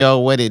Yo,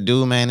 what it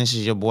do, man? This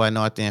is your boy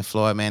North End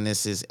Floyd, man.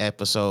 This is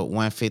episode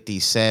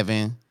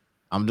 157.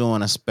 I'm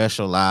doing a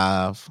special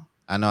live.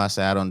 I know I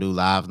say I don't do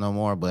live no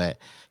more, but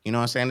you know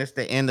what I'm saying? It's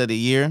the end of the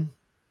year.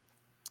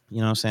 You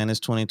know what I'm saying?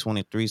 It's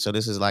 2023. So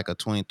this is like a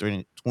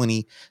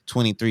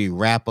 2023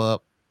 wrap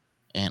up.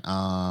 And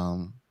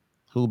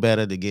who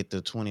better to get the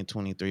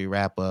 2023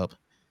 wrap up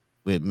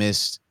with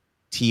Miss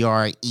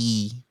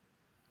TRE.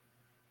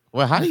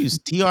 Well, how do you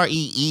TRE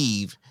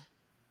Eve?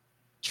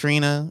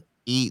 Trina.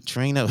 It's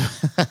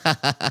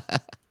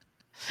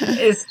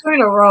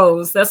Trina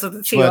Rose. That's what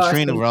the Well, TR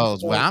Trina stands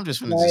Rose. Well, for, I'm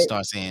just gonna just right?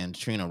 start saying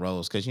Trina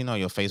Rose because you know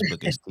your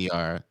Facebook is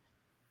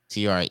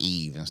TR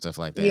Eve and stuff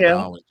like that, and I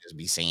Yeah. always just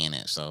be saying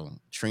it. So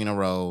Trina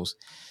Rose.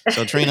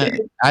 So Trina,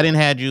 I didn't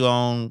had you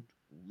on.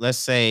 Let's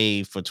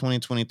say for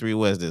 2023,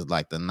 was this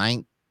like the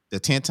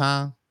 10th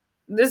time,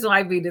 This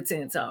might be the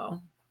 10th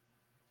time.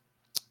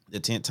 the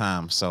 10th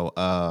time. So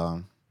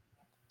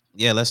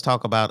yeah, let's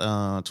talk about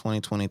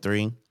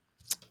 2023.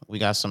 We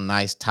got some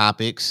nice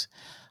topics.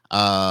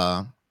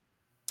 Uh,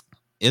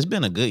 it's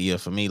been a good year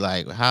for me.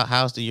 Like,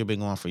 how's the year been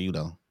going for you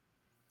though?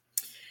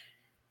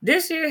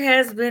 This year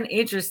has been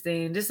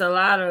interesting. Just a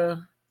lot of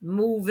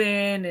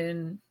moving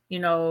and,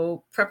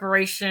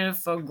 preparation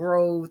for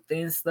growth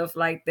and stuff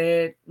like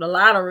that. A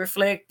lot of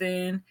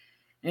reflecting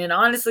and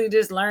honestly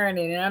just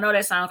learning. And I know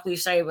that sounds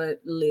cliche,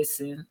 but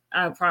listen,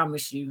 I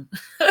promise you,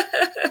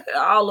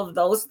 all of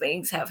those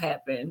things have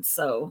happened.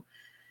 So,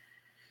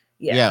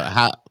 Yeah, yeah.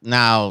 how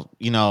now,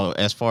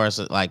 as far as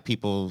like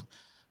people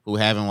who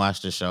haven't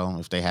watched the show,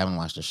 if they haven't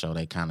watched the show,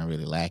 they kind of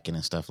really lacking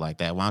and stuff like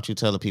that. Why don't you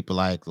tell the people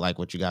like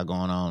what you got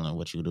going on and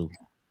what you do?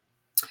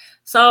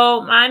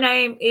 So my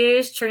name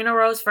is Trina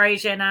Rose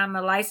Frazier, and I'm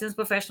a licensed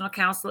professional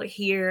counselor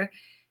here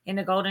in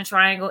the Golden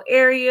Triangle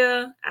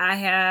area. I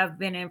have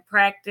been in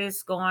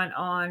practice going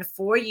on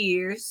 4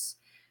 years,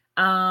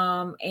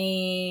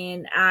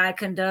 and I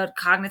conduct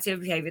cognitive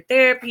behavior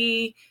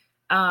therapy,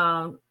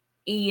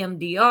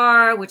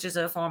 EMDR, which is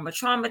a form of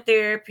trauma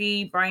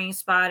therapy, brain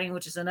spotting,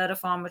 which is another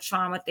form of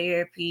trauma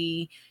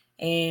therapy,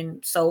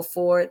 and so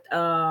forth.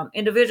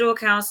 Individual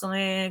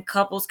counseling,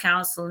 couples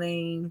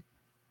counseling.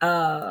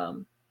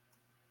 Um,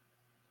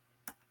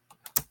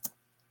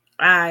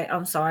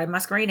 I'm sorry, my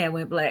screen had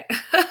went black.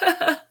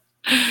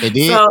 It So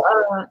did?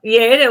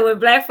 yeah, it went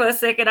black for a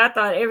second. I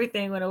thought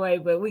everything went away,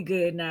 but we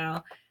good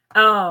now.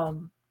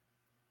 Um,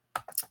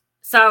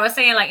 so I was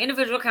saying like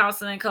individual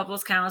counseling,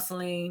 couples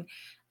counseling,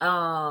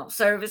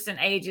 service in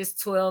ages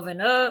 12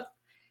 and up.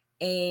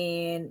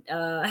 And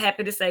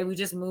happy to say we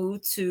just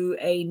moved to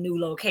a new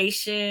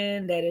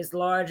location that is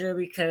larger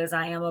because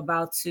I am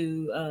about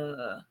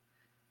to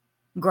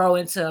grow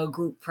into a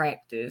group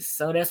practice.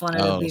 So that's one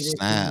of the Oh, bigger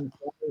snap. things.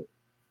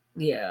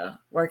 Yeah,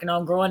 working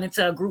on growing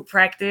into a group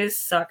practice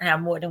so I can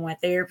have more than one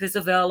therapist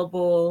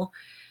available.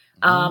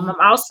 Mm. I'm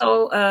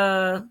also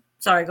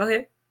sorry, go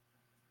ahead.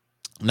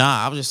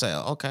 Nah, I was just saying,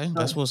 okay,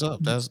 that's Oh. what's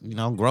up. That's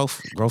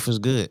growth. Growth is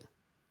good.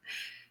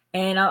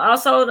 And I'm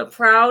also the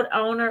proud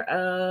owner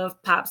of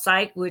Pop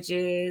Psych, which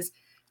is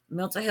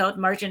mental health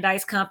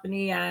merchandise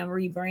company. I am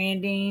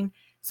rebranding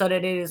so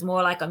that it is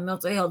more like a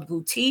mental health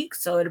boutique.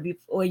 So it'll be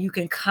where you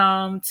can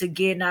come to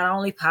get not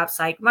only Pop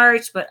Psych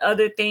merch, but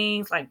other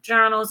things like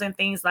journals and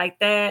things like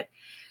that.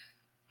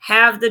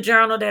 Have the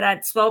journal that I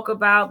spoke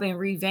about, been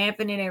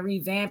revamping it and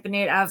revamping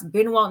it. I've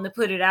been wanting to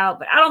put it out,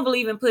 but I don't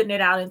believe in putting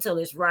it out until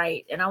it's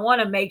right. And I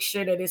want to make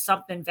sure that it's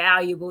something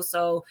valuable.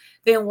 So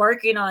been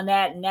working on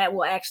that, and that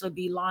will actually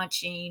be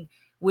launching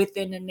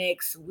within the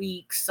next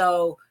week.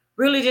 So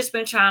really just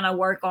been trying to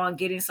work on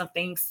getting some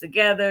things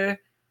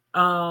together.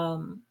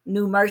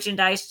 New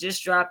merchandise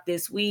just dropped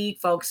this week,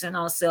 focusing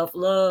on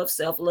self-love.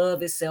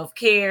 Self-love is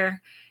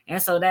self-care, and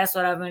so that's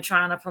what I've been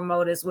trying to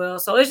promote as well.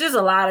 So it's just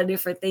a lot of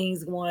different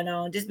things going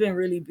on. Just been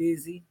really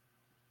busy.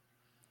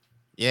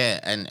 Yeah,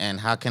 and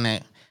how can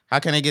I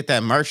get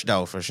that merch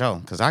though for sure?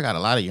 Because I got a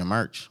lot of your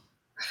merch.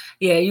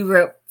 Yeah, you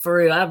rep for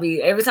real. I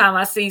be every time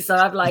I see so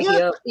I'm like,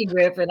 yep, he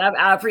ripping.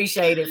 I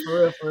appreciate it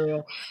for real, for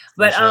real. For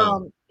But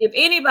sure. if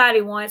anybody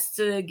wants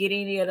to get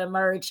any of the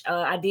merch,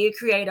 I did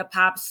create a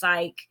Pop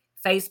Psych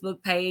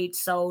Facebook page.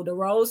 So the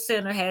Rose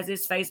Center has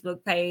its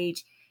Facebook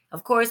page.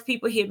 Of course,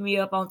 people hit me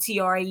up on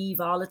TR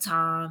Eve all the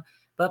time.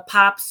 But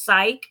Pop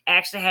Psych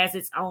actually has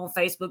its own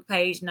Facebook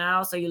page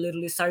now. So you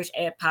literally search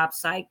at Pop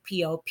Psych,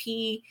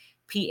 POPPSYCH.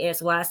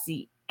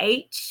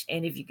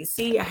 And if you can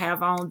see, I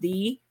have on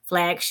the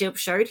flagship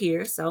shirt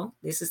here. So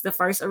this is the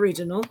first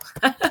original.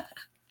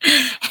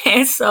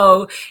 And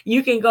so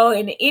you can go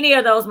in any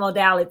of those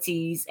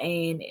modalities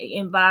and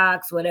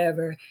inbox,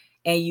 whatever,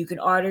 and you can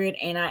order it.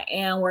 And I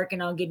am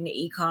working on getting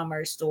the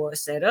e-commerce store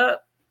set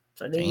up.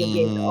 So then you'll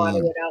be able to order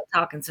Mm, without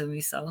talking to me.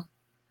 So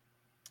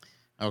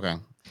okay.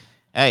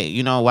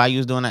 Hey, while you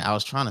was doing that, I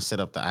was trying to set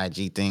up the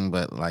IG thing,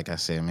 but like I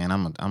said, man,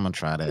 I'm gonna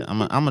try that. I'm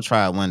gonna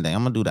try it one day.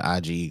 I'm gonna do the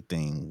IG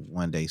thing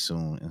one day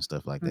soon and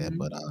stuff like that. mhm,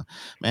 But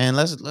man,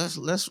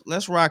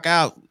 let's rock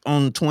out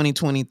on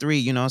 2023.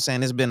 You know what I'm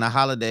saying? It's been the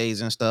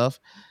holidays and stuff.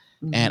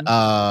 And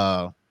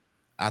mhm.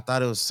 I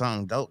thought it was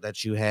something dope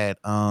that you had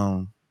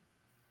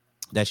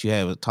that you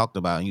had talked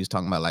about, and you was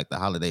talking about like the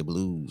holiday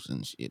blues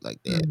and shit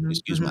like that. Mhm,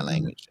 Excuse my mhm, mhm.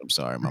 language. I'm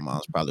sorry, my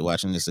mom's probably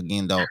watching this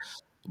again though.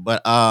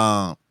 But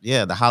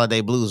yeah, the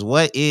holiday blues.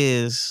 What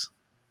is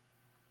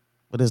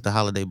the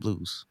holiday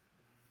blues?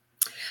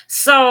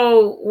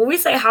 So when we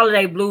say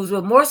holiday blues,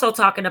 we're more so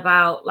talking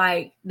about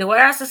like the way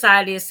our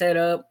society is set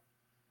up.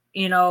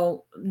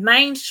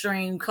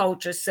 Mainstream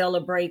culture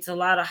celebrates a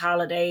lot of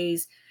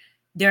holidays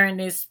during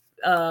this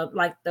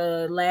like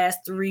the last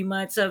 3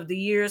 months of the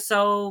year,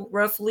 so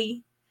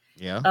roughly,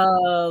 Yeah.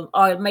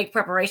 or make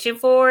preparation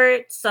for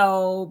it.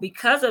 So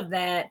because of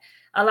that,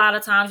 a lot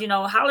of times,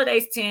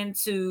 holidays tend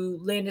to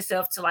lend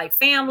itself to like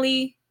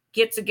family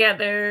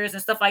get-togethers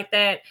and stuff like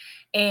that.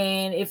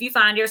 And if you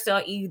find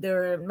yourself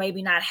either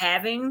maybe not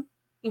having,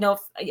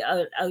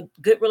 a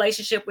good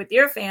relationship with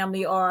your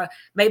family, or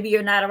maybe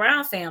you're not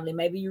around family,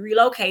 maybe you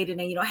relocated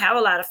and you don't have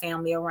a lot of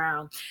family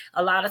around.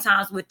 A lot of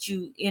times what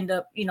you end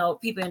up,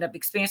 people end up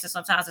experiencing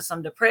sometimes is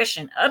some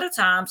depression. Other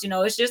times,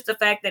 it's just the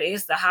fact that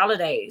it's the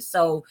holidays.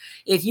 So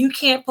if you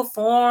can't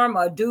perform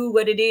or do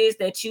what it is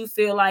that you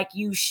feel like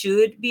you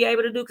should be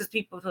able to do, because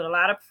people put a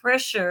lot of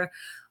pressure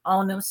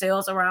on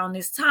themselves around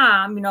this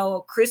time,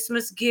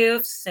 Christmas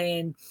gifts,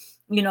 and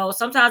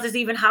sometimes it's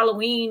even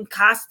Halloween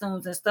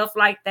costumes and stuff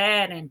like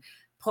that, and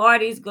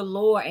parties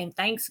galore, and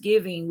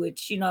Thanksgiving,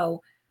 which is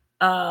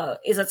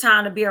a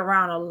time to be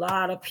around a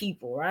lot of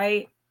people,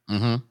 right?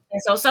 Mm-hmm.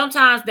 And so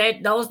sometimes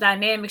that those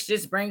dynamics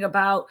just bring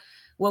about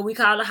what we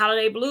call the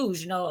holiday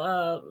blues,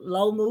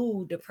 low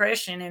mood,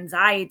 depression,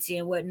 anxiety,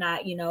 and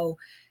whatnot.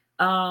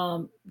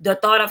 The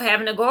thought of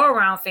having to go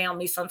around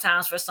family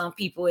sometimes for some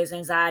people is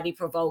anxiety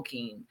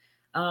provoking.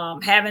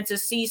 Having to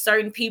see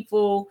certain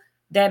people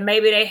that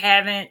maybe they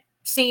haven't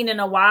seen in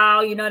a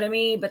while, you know what I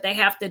mean? But they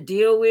have to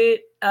deal with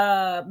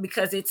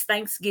because it's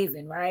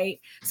Thanksgiving, right?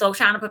 So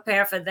trying to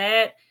prepare for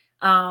that.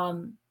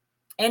 Um,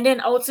 and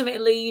then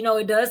ultimately,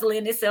 it does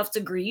lend itself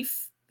to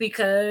grief,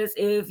 because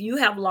if you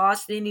have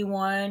lost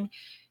anyone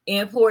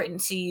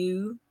important to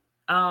you,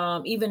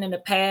 even in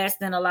the past,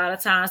 then a lot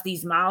of times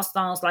these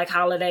milestones like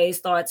holidays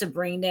start to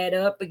bring that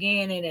up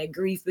again, and that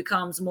grief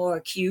becomes more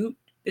acute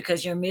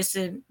because you're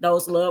missing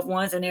those loved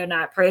ones and they're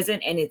not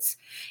present, and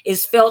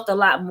it's felt a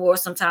lot more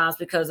sometimes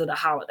because of the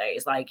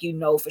holidays. Like,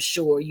 for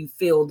sure you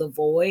feel the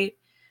void.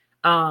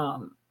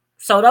 um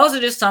so those are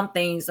just some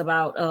things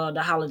about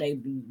the holiday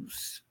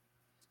blues.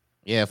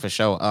 Yeah, for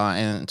sure.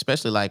 And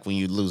especially like when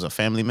you lose a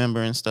family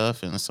member and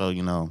stuff, and so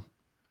Mhm.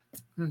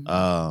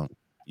 um,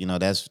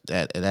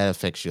 that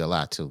affects you a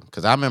lot too.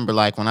 Because I remember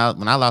like when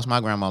I lost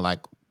my grandma,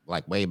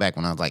 like way back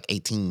when I was like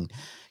 18,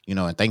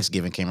 and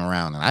Thanksgiving came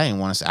around, and I didn't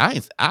want to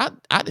say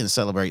I didn't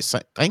celebrate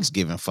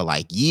Thanksgiving for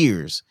like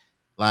years.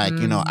 Like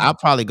Mhm. I'll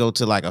probably go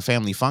to like a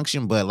family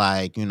function, but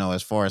like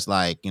as far as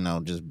like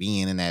just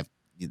being in that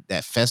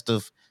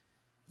festive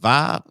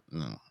vibe,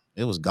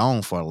 it was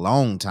gone for a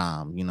long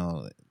time.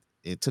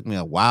 It took me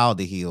a while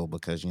to heal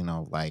because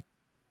like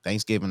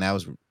Thanksgiving that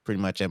was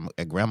pretty much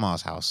at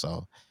grandma's house,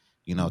 so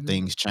Mhm.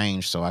 things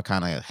changed. So I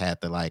kind of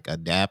had to like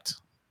adapt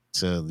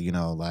to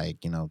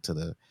to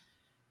the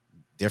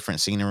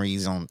different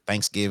sceneries on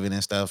Thanksgiving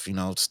and stuff.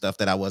 Stuff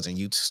that I wasn't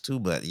used to.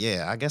 But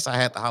yeah, I guess I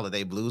had the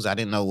holiday blues. I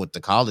didn't know what to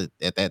call it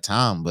at that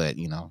time, but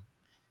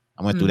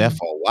I went through that Mhm.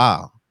 for a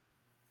while.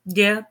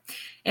 Yeah.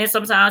 And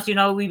sometimes,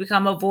 we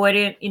become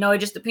avoidant. It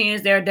just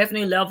depends. There are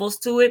definitely levels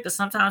to it, but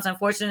sometimes,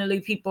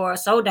 unfortunately, people are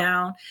so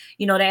down,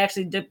 they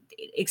actually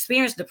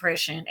experience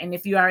depression. And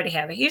if you already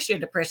have a history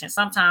of depression,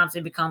 sometimes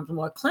it becomes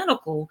more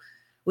clinical,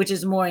 which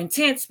is more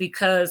intense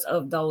because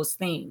of those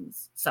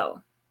things.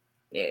 So,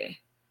 yeah,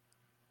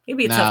 it'd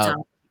be a tough Now,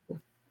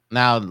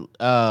 time.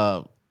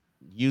 Now,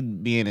 you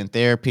being in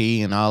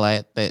therapy and all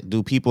that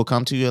do people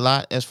come to you a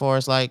lot as far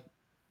as like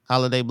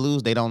holiday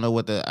blues? They don't know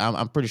what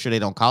I'm pretty sure they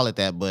don't call it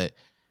that, but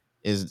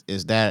is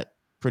that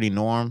pretty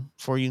norm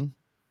for you?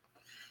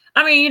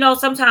 I mean,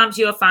 sometimes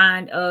you'll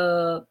find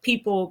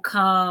people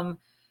come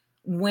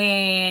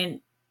when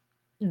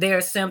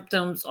their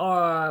symptoms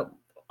are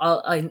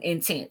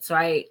intense,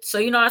 right? So,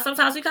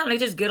 sometimes we kind of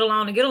just get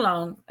along and get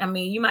along. I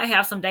mean, you might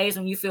have some days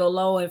when you feel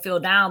low and feel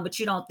down, but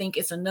you don't think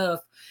it's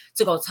enough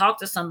to go talk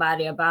to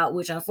somebody about,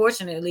 which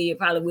unfortunately it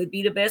probably would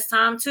be the best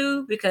time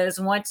to, because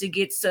once it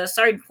gets to a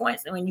certain point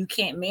when you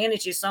can't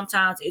manage it,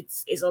 sometimes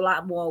it's a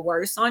lot more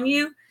worse on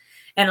you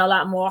and a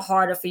lot more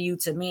harder for you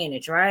to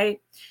manage,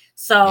 right? Yeah.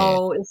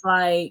 So it's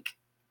like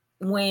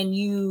when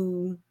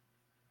you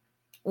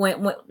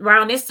when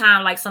around this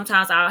time, like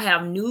sometimes I'll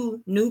have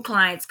new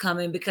clients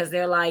coming because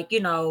they're like,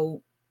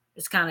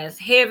 it's kind of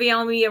heavy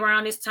on me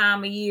around this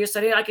time of year. So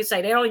they, like you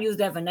say, they don't use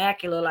that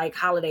vernacular like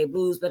holiday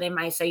blues, but they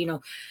might say,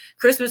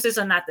 Christmases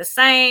are not the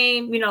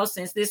same,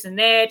 since this and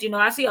that.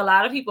 I see a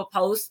lot of people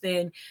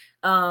posting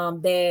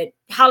that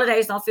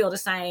holidays don't feel the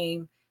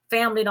same,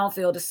 family don't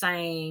feel the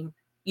same,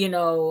 you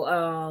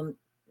know,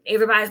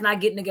 everybody's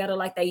not getting together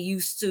like they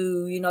used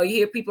to. You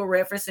hear people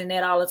referencing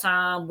that all the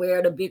time,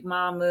 where the big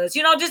mamas,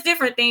 just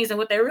different things. And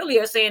what they really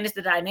are saying is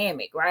the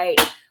dynamic, right?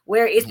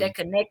 Where is Mhm. that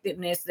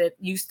connectedness that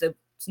used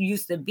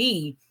to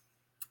be,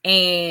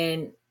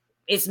 and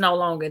it's no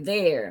longer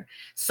there.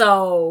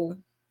 So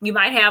you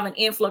might have an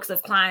influx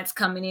of clients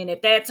coming in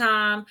at that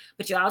time,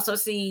 but you also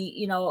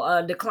see,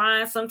 a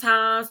decline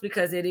sometimes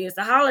because it is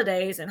the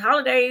holidays, and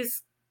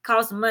holidays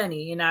cost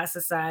money in our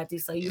society.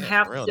 So you Yeah,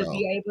 have for real to though.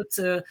 be able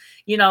to,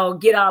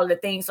 get all of the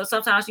things. So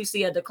sometimes you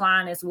see a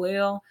decline as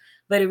well,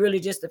 but it really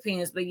just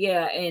depends. But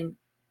yeah, and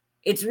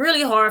it's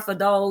really hard for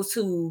those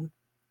who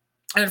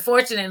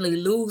unfortunately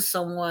lose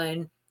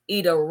someone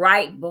either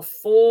right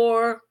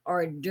before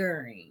or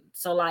during.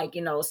 So, like,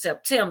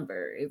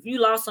 September. If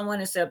you lost someone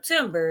in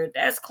September,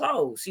 that's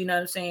close. You know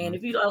what I'm saying? Mhm.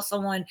 If you lost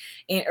someone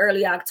in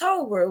early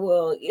October,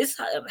 well, it's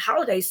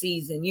holiday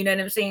season. You know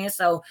what I'm saying?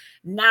 So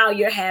now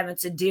you're having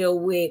to deal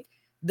with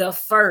the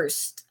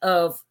first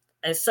of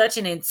such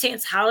an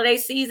intense holiday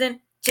season,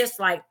 just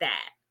like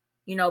that,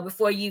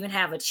 before you even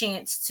have a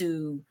chance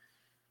to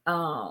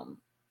um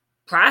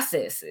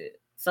process it.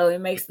 So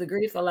it makes the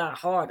grief a lot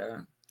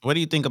harder. What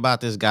do you think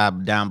about this guy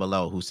down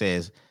below who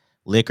says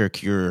liquor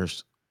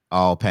cures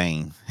all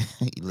pain?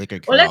 Liquor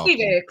Well, cure let's all be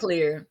pain. very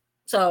clear.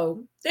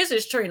 So this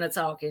is Trina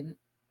talking.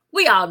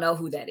 We all know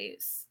who that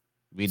is.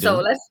 We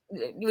So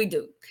do. we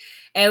do.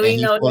 And And we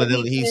he's know full that of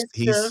the he tends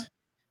to,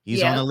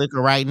 he's on yeah. the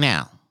liquor right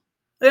now.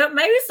 Well,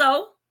 maybe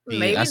so. I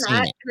Maybe seen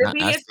not. it. Could be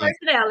I his seen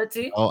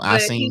personality. oh, I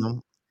But seen he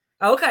him.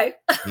 okay.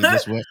 He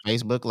just went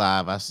Facebook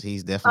Live.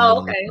 He's definitely on Oh,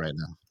 the liquor okay. right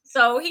now.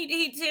 So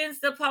he tends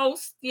to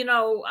post,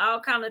 all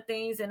kind of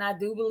things, and I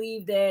do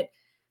believe that,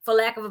 for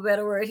lack of a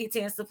better word, he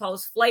tends to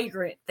post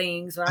flagrant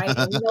things, right?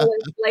 And we know what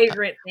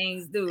flagrant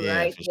things do, Yeah,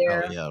 right? for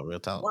sure. They're Yeah, real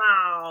talk.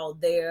 wow,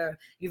 they're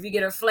if you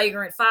get a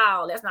flagrant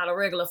foul, that's not a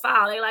regular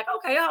foul. They're like,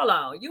 okay, hold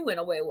on, you went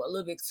away a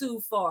little bit too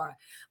far.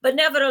 But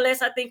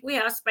nevertheless, I think we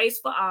have space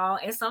for all,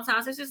 and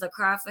sometimes it's just a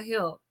cry for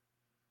help,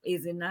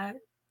 is it not?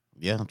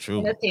 Yeah, And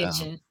true.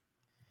 attention.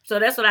 So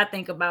that's what I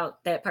think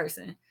about that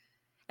person.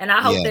 And I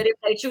hope Yeah. that if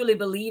they truly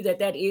believe that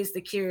that is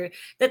the cure,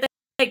 that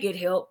they get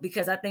help,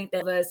 because I think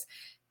that us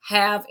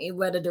have,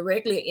 whether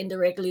directly or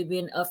indirectly,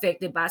 been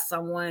affected by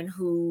someone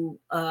who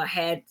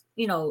had,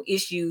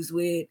 issues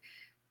with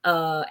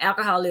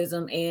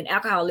alcoholism, and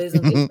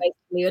alcoholism is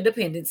basically a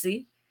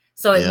dependency.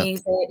 So it Yeah.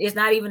 means that it's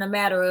not even a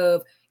matter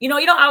of, you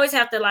don't always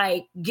have to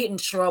like get in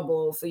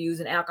trouble for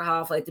using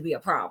alcohol for it to be a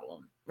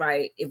problem,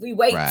 right? If we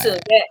wait to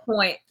Right. that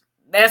point,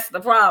 that's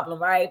the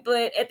problem, right?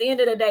 But at the end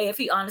of the day, if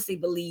he honestly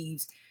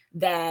believes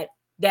that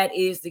that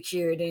is the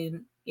cure,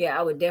 then yeah,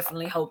 I would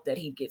definitely hope that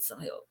he gets some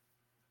help.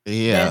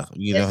 Yeah,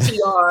 That's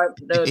TR,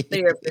 the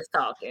therapist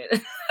talking.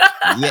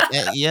 Yeah,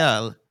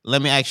 yeah.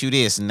 Let me ask you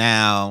this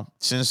now.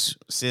 Since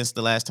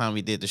the last time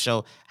we did the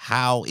show,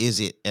 how is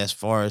it as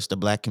far as the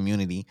black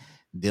community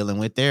dealing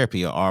with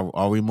therapy?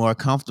 Are we more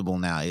comfortable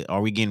now?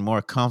 Are we getting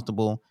more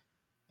comfortable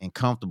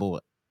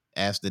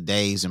as the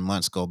days and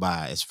months go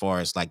by, as far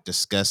as like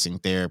discussing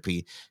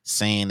therapy,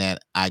 saying that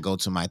I go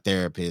to my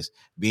therapist,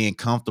 being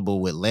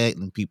comfortable with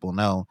letting people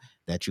know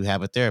that you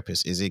have a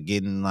therapist? Is it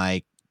getting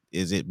like,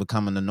 is it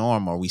becoming the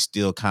norm, or are we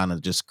still kind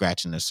of just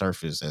scratching the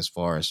surface as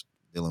far as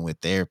dealing with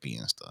therapy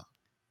and stuff?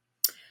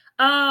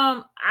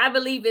 I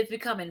believe it's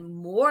becoming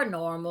more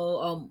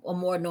normal, or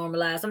more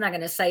normalized. I'm not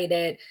gonna say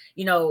that,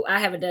 I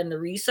haven't done the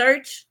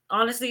research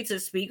honestly to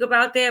speak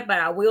about that, but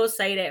I will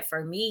say that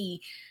for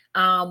me,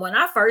 when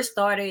I first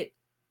started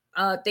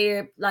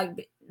therapy,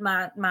 like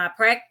my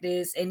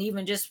practice, and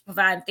even just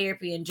providing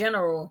therapy in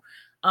general,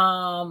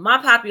 my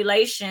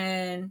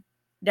population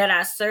that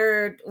I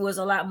served was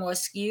a lot more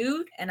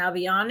skewed. And I'll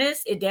be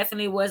honest, it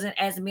definitely wasn't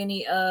as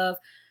many of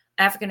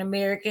African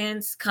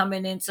Americans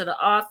coming into the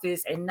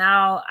office. And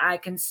now I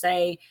can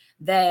say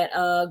that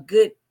a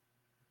good,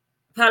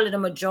 probably the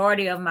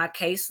majority of my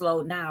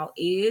caseload now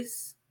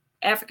is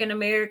African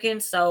American.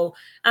 So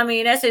I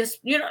mean, it's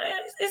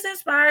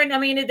inspiring. I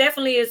mean, it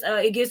definitely is.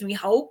 It gives me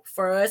hope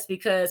for us,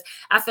 because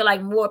I feel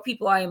like more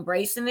people are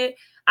embracing it.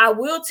 I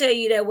will tell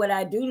you that what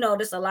I do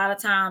notice a lot of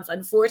times,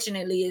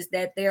 unfortunately, is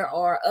that there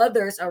are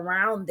others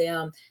around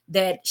them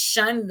that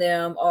shun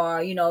them,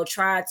 or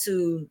try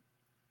to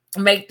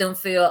make them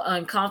feel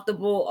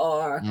uncomfortable,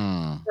 or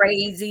Mm,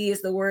 crazy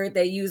is the word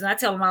they use. And I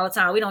tell them all the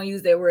time, we don't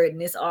use that word in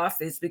this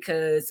office,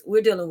 because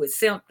we're dealing with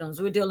symptoms,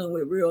 we're dealing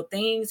with real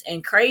things,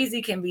 and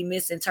crazy can be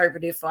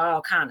misinterpreted for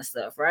all kind of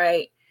stuff,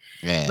 right?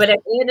 yeah. But at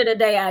the end of the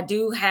day, I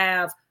do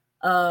have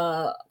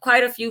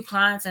quite a few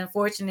clients,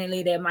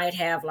 unfortunately, that might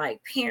have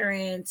like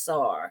parents,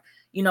 or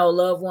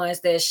loved ones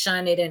that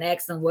shun it and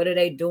ask them what are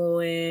they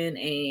doing,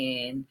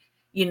 and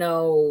you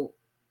know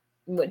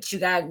what you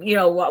got,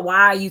 why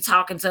are you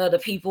talking to other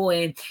people?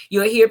 And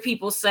you'll hear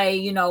people say,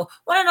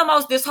 one of the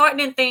most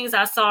disheartening things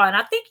I saw, and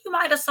I think you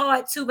might have saw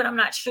it too, but I'm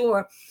not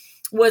sure,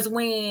 was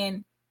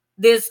when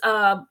this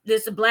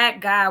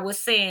black guy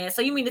was saying,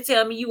 so you mean to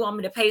tell me you want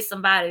me to pay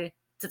somebody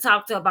to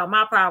talk to about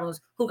my problems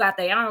who got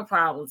their own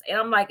problems? And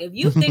I'm like, if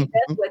you think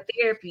that's what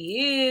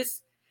therapy is,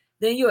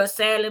 then you are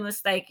sadly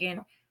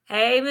mistaken.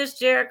 Hey,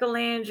 Miss Jerica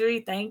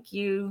Landry, thank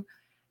you.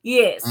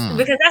 Yes, Mm,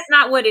 because that's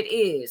not what it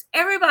is.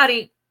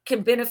 Everybody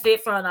can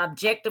benefit from an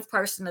objective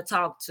person to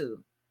talk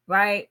to,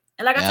 right?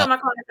 And like I tell yeah. my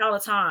clients all the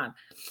time,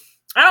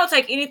 I don't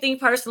take anything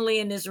personally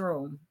in this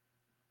room.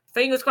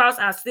 fingers crossed,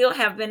 I still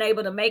have been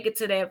able to make it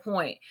to that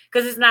point,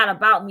 because it's not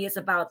about me, it's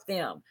about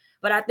them.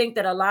 But I think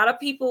that a lot of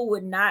people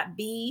would not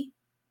be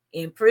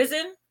in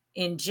prison,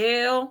 in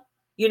jail,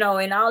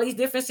 in all these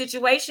different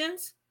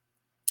situations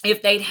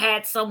if they'd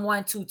had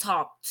someone to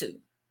talk to.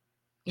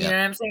 You know Yep.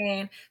 what I'm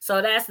saying?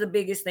 So that's the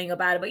biggest thing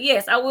about it. But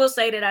yes, I will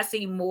say that I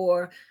see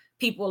more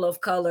people of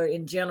color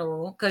in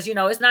general, because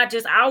it's not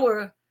just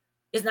our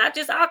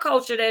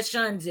culture that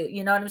shuns it.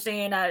 You know what I'm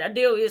saying? I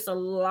deal with a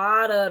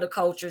lot of the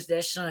cultures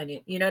that shun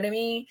it. You know what I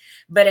mean?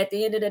 But at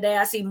the end of the day,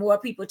 I see more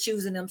people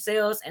choosing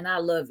themselves, and I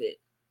love it.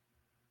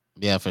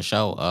 Yeah, for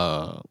sure.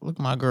 Look,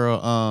 my girl.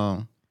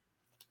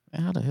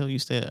 How the hell you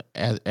say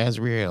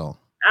Azriel?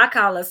 I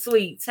call her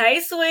Sweets.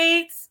 Hey,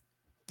 Sweets.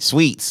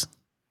 Sweets.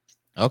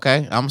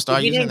 Okay, I'm gonna If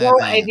start you using didn't that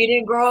grow if then. you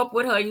didn't grow up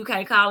with her, you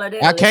can't call her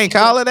that I unless can't you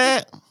want call her to.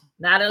 that.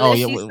 Not Oh unless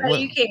yeah, you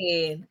say you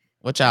can.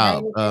 what Her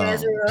name y'all?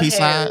 is Azrael P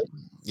side. Harris.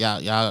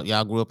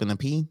 Y'all grew up in the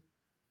P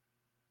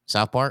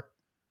South Park.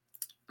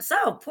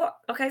 So,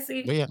 okay,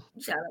 see, But yeah.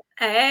 shout out.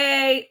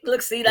 Hey,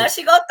 look, see, now Well,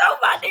 she gonna throw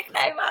my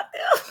nickname out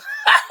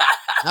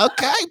there.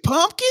 okay,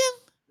 pumpkin.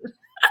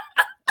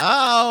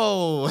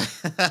 Oh,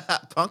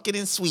 pumpkin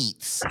and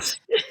sweets.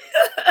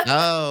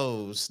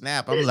 Oh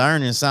snap! I'm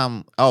learning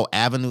something. Oh,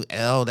 Avenue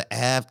L, the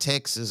Ave,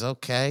 Texas.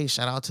 Okay,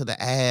 shout out to the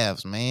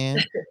Avs,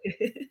 man.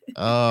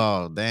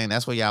 Oh dang,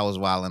 that's where y'all was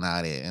wilding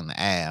out at in the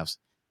Avs.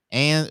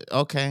 And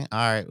okay, all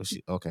right,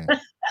 okay.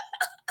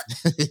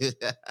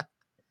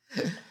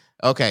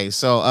 Okay,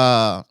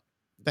 so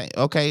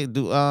okay,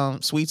 do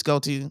Sweets go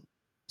to you?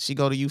 She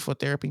go to you for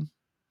therapy?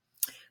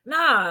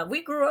 Nah,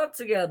 we grew up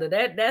together.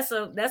 That's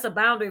a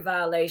boundary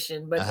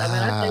violation. But I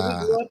mean, I say we Ah,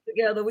 grew up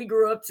together. We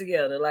grew up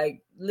together,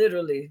 like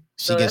literally.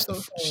 she So gets that's the what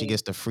I'm she saying.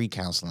 gets the free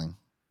counseling.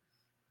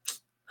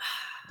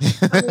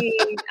 I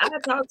mean, I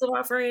talk to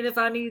my friend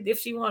if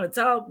she want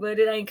to talk, but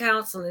it ain't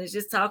counseling. It's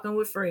just talking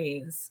with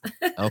friends.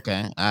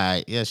 Okay, all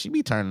right, yeah, she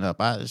be turning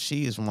up.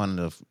 She is one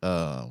of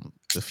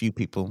the few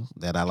people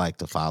that I like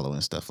to follow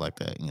and stuff like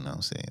that. You know what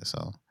I'm saying?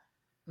 So,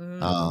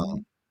 um, Hmm.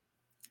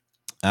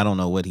 I don't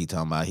know what he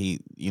talking about.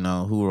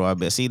 Who are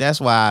but see,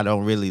 that's why I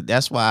don't really.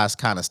 That's why I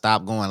kind of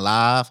stopped going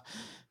live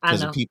I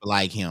because of know. people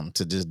like him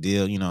to just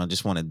deal.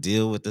 Just want to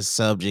deal with the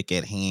subject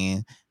at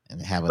hand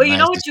and have a But you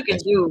know nice what you can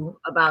discussion. do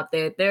about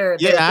that? There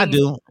Yeah, are I things.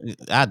 do.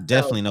 I So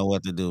definitely know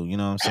what to do. You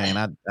know what I'm saying?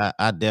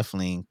 I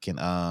definitely can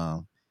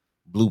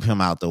bloop him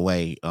out the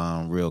way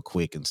real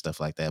quick and stuff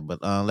like that. But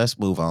let's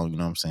move on. You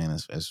know what I'm saying?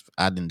 As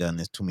I've done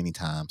this too many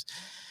times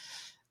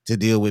to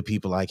deal with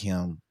people like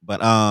him. But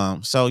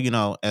so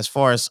as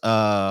far as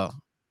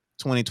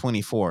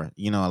 2024,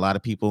 a lot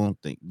of people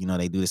think,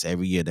 they do this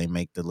every year. They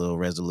make the little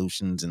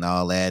resolutions and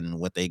all that and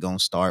what they gonna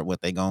start,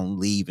 what they gonna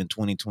leave in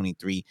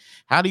 2023.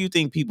 How do you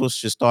think people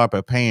should start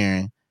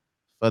preparing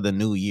for the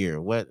new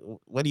year? What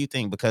do you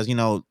think? Because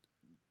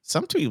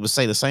some people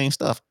say the same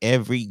stuff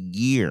every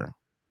year.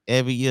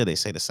 Every year they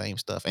say the same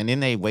stuff. And then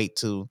they wait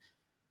till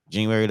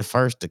January the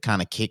 1st to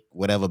kind of kick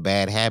whatever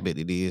bad habit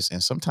it is.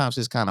 And sometimes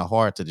it's kind of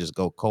hard to just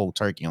go cold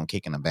turkey on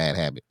kicking a bad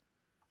habit.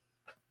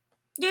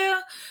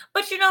 yeah,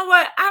 but you know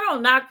what? I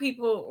don't knock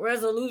people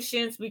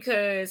resolutions,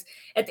 because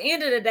at the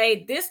end of the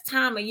day, this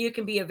time of year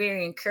can be a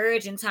very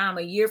encouraging time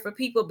of year for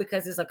people,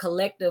 because it's a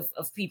collective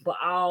of people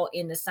all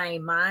in the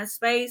same mind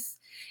space.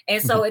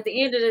 And so at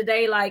the end of the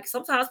day, like,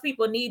 sometimes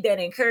people need that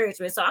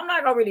encouragement. So I'm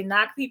not gonna really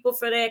knock people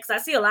for that, because I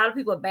see a lot of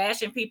people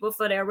bashing people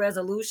for their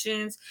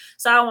resolutions.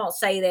 So I won't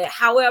say that.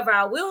 However,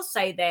 I will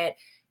say that,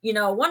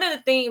 one of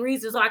the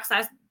reasons why,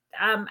 'cause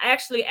I'm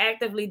actually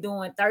actively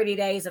doing 30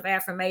 days of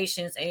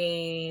affirmations,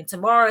 and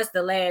tomorrow is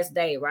the last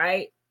day,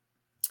 right?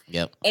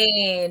 Yep.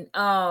 And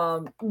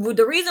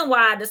the reason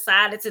why I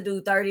decided to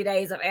do 30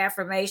 days of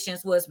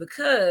affirmations was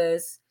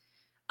because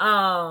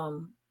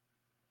um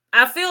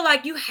I feel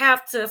like you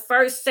have to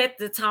first set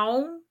the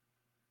tone.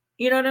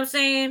 You know what I'm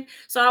saying?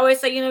 So I always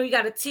say, you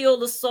got to till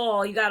the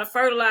soil, you got to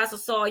fertilize the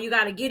soil, you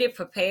got to get it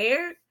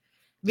prepared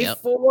Yep.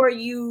 before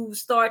you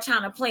start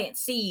trying to plant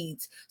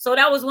seeds. So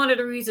that was one of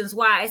the reasons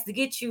why, is to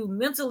get you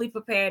mentally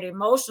prepared,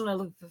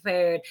 emotionally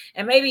prepared,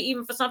 and maybe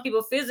even for some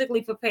people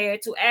physically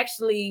prepared to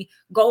actually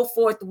go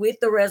forth with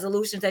the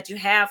resolutions that you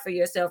have for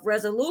yourself.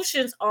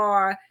 Resolutions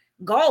are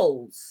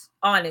goals,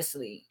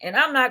 honestly. And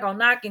I'm not going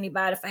to knock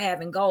anybody for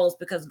having goals,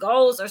 because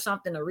goals are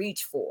something to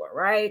reach for,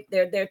 right?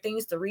 They're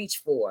things to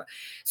reach for.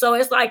 So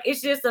it's like,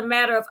 it's just a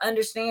matter of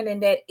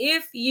understanding that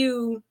if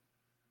you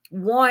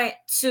want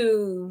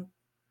to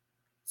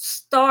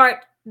start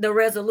the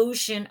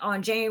resolution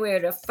on January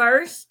the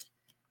 1st,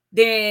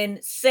 then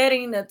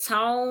setting the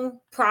tone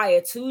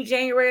prior to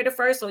January the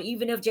 1st, or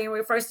even if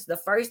January 1st is the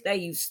first day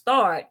you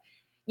start,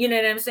 you know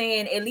what I'm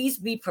saying? At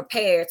least be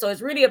prepared. So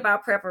it's really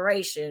about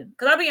preparation.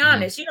 Because I'll be Hmm.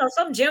 honest,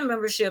 some gym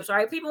memberships,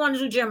 right? People want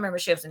to do gym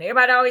memberships, and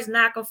everybody always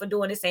knock them for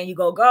doing this, saying you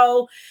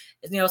go.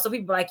 Some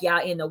people like,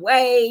 y'all in the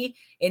way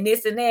and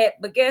this and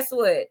that. But guess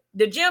what?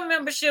 The gym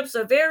memberships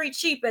are very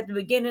cheap at the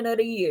beginning of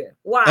the year.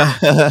 Why?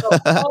 Because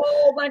a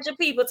whole bunch of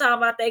people talking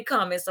about they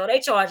coming. So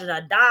they charging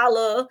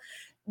 $1.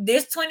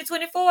 This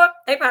 2024,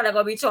 they probably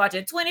gonna be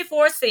charging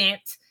 24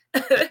 cents.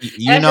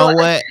 You And know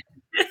what?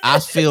 I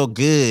feel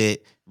good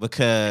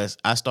because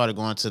I started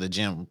going to the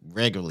gym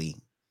regularly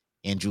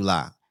in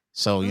July.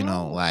 So,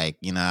 Oh,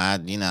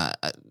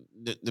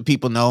 the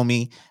people know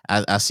me.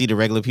 I see the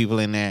regular people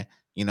in there,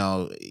 you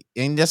know,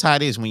 and that's how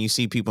it is when you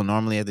see people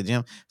normally at the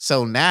gym.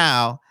 So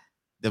now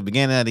the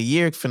beginning of the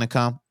year finna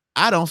come.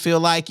 I don't feel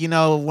like,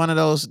 one of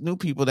those new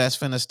people that's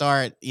finna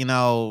start,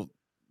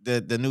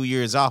 the new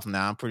year is off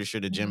now. I'm pretty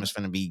sure the gym mhm, is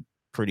finna be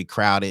pretty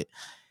crowded.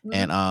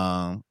 And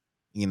mhm.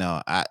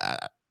 I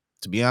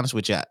to be honest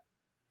with you,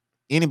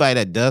 anybody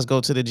that does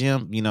go to the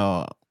gym,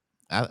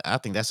 I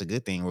think that's a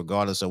good thing,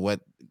 regardless of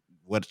what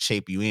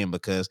shape you in,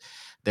 because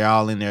they're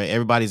all in there.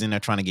 Everybody's in there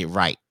trying to get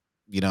right,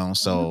 Mhm.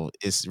 So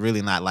it's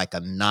really not like a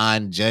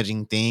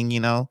non-judging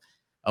thing,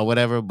 or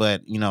whatever.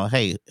 But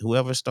hey,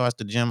 whoever starts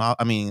the gym,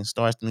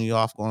 starts the new year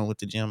off going with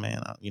the gym,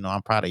 man.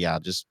 I'm proud of y'all.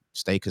 Just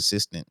stay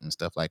consistent and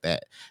stuff like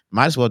that.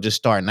 Might as well just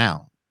start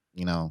now,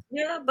 you know.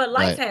 Yeah, but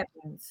life But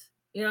happens.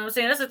 You know what I'm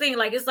saying? That's the thing.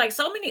 Like, it's like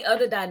so many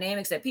other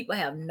dynamics that people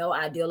have no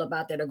idea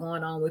about that are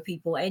going on with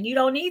people, and you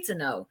don't need to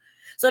know.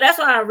 So that's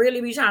why I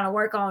really be trying to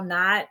work on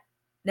not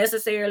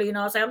necessarily, you know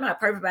what I'm saying? I'm not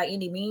perfect by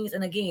any means.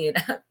 And again,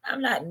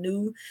 I'm not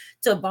new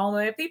to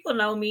Bowman. People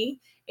know me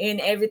and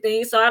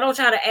everything. So I don't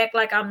try to act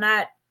like I'm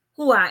not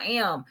who I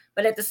am.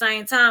 But at the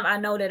same time, I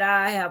know that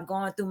I have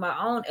gone through my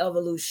own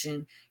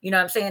evolution. You know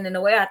what I'm saying? And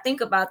the way I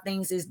think about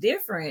things is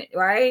different,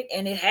 right?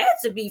 And it had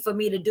to be for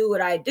me to do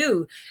what I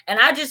do. And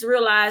I just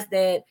realized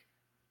that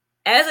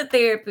as a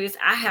therapist,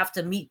 I have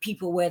to meet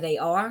people where they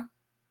are.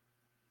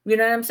 You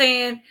know what I'm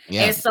saying?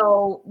 yeah, And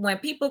so when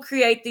people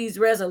create these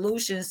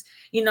resolutions,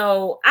 I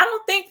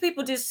don't think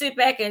people just sit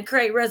back and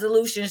create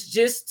resolutions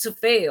just to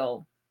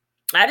fail.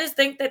 I just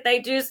think that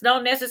they just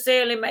don't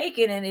necessarily make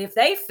it. And if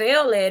they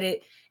fail at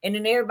it, and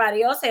then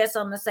everybody else has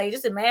something to say,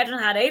 just imagine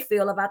how they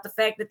feel about the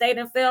fact that they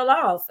didn't fell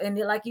off. And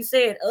like you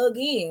said,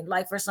 again,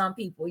 like for some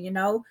people.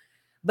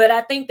 But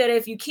I think that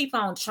if you keep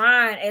on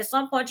trying, at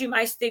some point you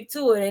might stick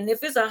to it. And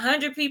if it's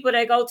 100 people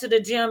that go to the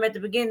gym at the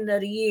beginning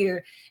of the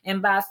year,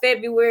 and by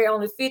February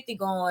only 50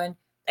 going,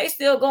 they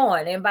still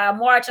going. And by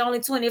March only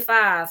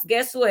 25.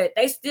 Guess what?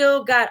 They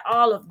still got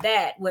all of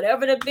that.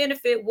 Whatever the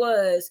benefit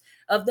was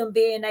of them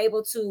being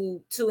able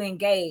to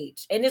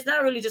engage. And it's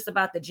not really just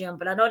about the gym,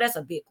 but I know that's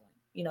a big one.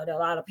 That a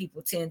lot of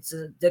people tend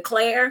to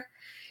declare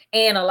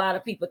and a lot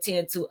of people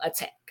tend to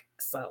attack.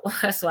 So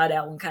that's why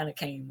that one kind of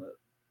came up.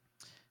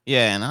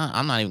 yeah, and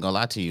I'm not even gonna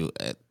lie to you.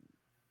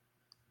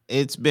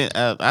 It's been,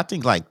 I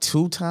think, like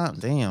 2 times.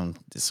 Damn,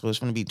 this was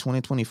gonna be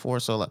 2024,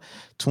 so, like,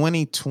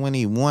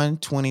 2021,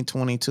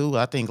 2022.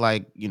 I think,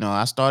 like,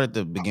 I started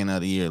the beginning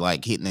of the year,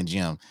 like, hitting the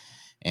gym,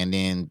 and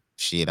then,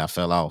 shit, I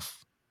fell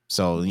off.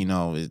 So,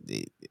 Mhm.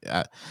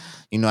 I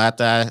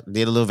after I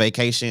did a little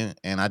vacation,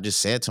 and I just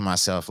said to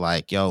myself,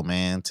 like, "Yo,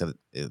 man,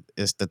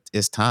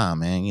 it's time,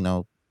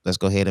 man, let's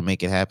go ahead and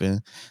make it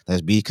happen.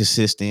 Let's be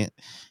consistent."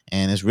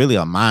 And it's really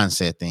a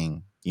mindset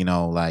thing,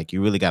 like,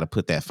 you really gotta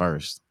put that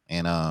first.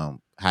 And,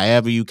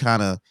 however you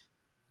kinda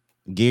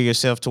gear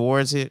yourself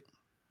towards it,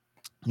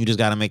 you just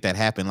gotta make that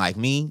happen. Like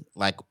me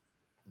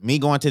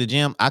going to the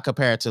gym, I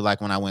compare it to,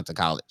 like, when I went to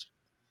college.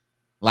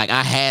 Like,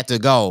 I had to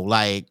go.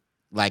 Like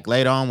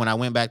later on when I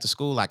went back to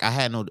school, like, I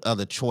had no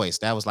other choice.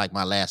 That was like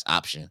my last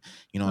option.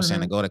 You know what I'm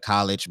saying? To Mhm. go to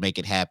college, make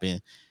it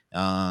happen,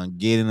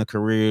 get in a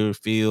career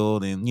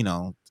field, and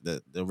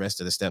the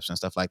rest of the steps and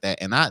stuff like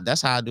that. And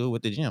that's how I do it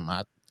with the gym.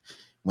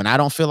 When I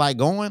don't feel like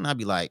going, I'd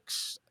be like,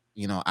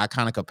 I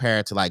kind of compare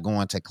it to like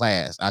going to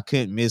class. I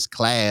couldn't miss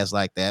class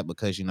like that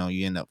because you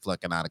end up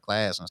flunking out of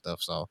class and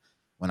stuff. So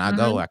when I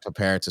go, Mhm. I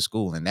compare it to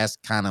school, and that's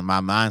kind of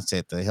my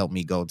mindset to help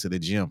me go to the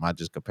gym. I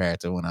just compare it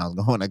to when I was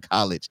going to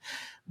college.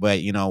 But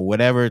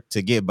whatever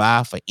to get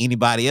by for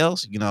anybody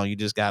else, you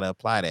just gotta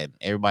apply that.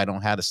 Everybody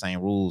don't have the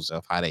same rules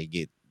of how they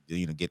get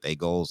their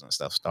goals and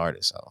stuff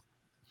started. So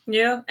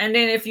Yeah, and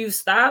then if you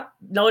stop,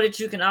 know that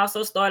you can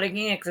also start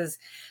again because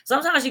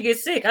sometimes you get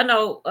sick. I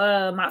know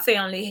my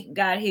family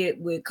got hit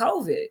with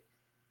COVID,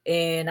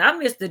 and I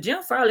missed the gym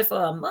probably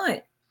for a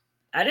month.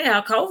 I didn't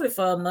have COVID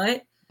for a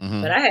month,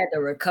 but hmm I had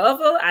to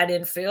recover. I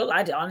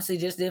honestly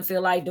just didn't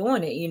feel like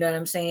doing it. You know what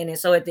I'm saying? And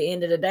so at the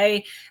end of the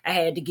day, I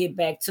had to get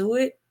back to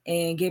it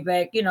and get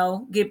back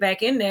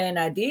in there. And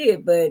I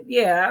did. But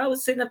yeah, I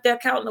was sitting up there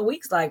counting the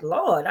weeks like,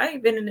 Lord, I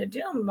ain't been in the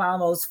gym in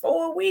almost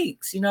 4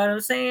 weeks. You know what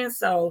I'm saying?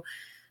 So,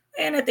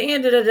 and at the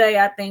end of the day,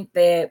 I think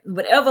that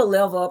whatever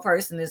level a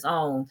person is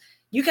on,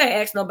 you can't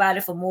ask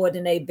nobody for more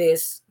than they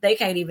best. They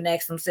can't even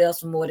ask themselves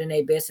for more than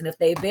they best. And if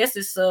they best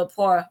is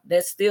subpar,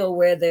 that's still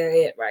where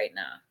they're at right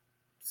now.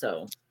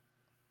 So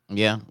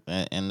yeah,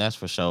 and that's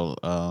for sure.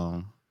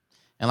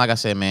 And like I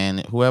said, man,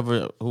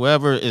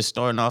 whoever is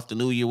starting off the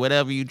new year,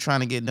 whatever you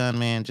trying to get done,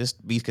 man,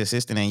 just be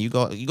consistent. And you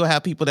go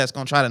have people that's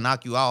gonna try to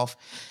knock you off,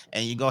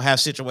 and you go have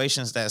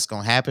situations that's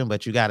gonna happen.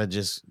 But you gotta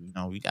just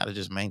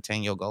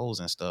maintain your goals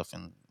and stuff,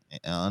 and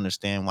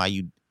understand why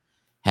you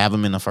have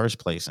them in the first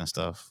place and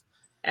stuff.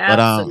 But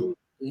absolutely.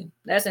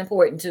 That's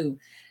important too.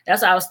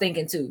 That's what I was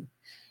thinking too.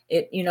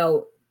 It,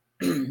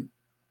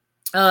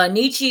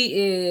 Nietzsche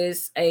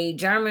is a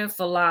German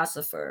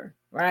philosopher,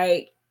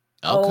 right?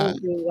 Okay.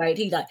 old dude, right?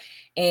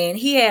 And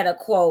he had a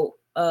quote.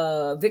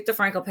 Viktor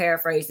Frankl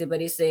paraphrased it,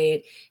 but it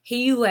said,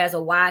 "He who has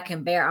a why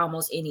can bear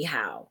almost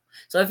anyhow."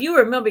 So if you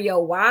remember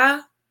your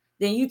why,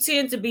 then you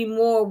tend to be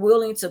more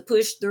willing to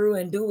push through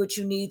and do what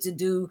you need to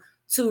do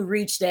to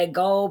reach that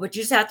goal. But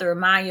you just have to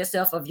remind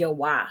yourself of your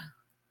why.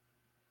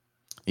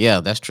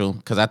 Yeah, that's true.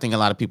 Because I think a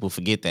lot of people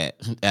forget that.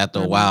 After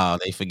a Mhm. while,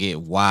 they forget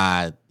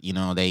why,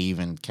 they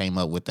even came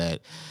up with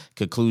that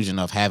conclusion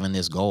of having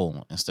this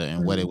goal and stuff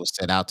and what it Mhm. was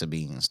set out to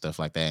be and stuff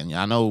like that. And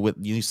I know what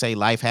you say,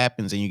 life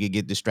happens and you can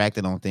get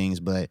distracted on things,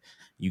 but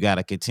you got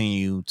to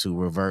continue to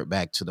revert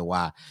back to the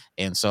why.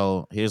 And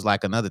so here's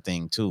like another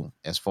thing too,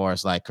 as far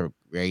as like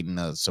creating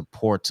a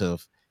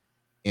supportive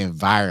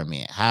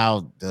environment.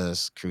 How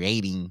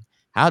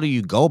do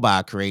you go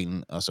by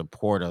creating a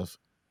supportive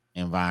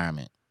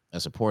environment, a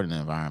supporting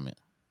environment?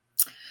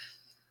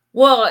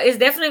 Well, it's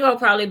definitely gonna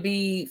probably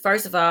be,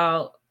 first of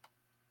all,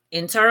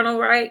 internal,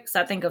 right?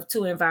 So I think of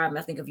two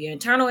environments. I think of your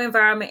internal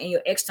environment and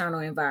your external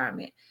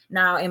environment.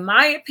 Now, in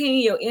my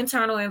opinion, your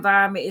internal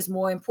environment is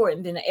more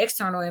important than the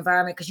external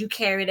environment because you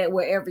carry that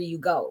wherever you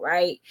go,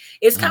 right?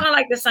 It's Mhm. kind of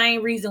like the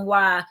same reason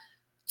why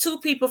two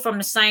people from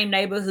the same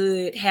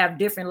neighborhood have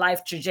different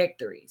life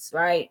trajectories,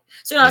 right?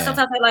 So Yeah.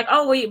 sometimes they're like,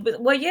 "Oh,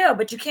 well, yeah,"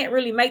 but you can't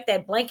really make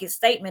that blanket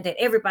statement that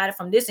everybody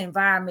from this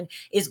environment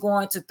is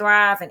going to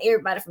thrive and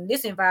everybody from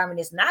this environment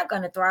is not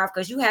going to thrive,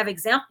 because you have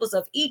examples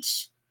of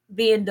each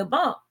being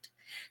debunked.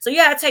 So you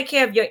got to take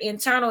care of your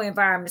internal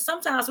environment.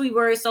 Sometimes we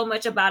worry so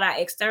much about our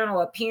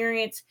external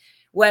appearance,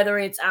 whether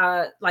it's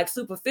like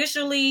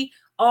superficially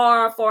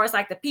or for us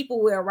like the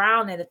people we're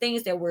around and the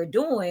things that we're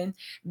doing,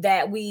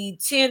 that we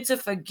tend to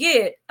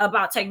forget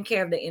about taking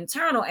care of the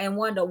internal and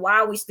wonder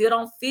why we still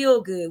don't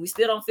feel good, we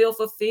still don't feel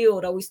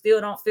fulfilled, or we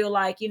still don't feel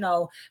like,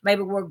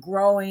 maybe we're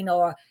growing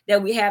or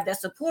that we have that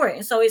support.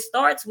 And so it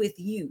starts with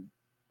you,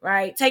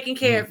 right? Taking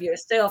care Mhm. of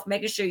yourself,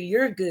 making sure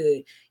you're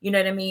good, you know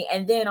what I mean?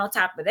 And then on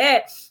top of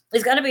that,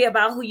 it's going to be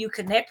about who you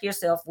connect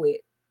yourself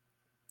with.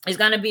 It's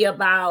going to be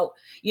about,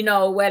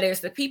 whether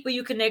it's the people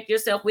you connect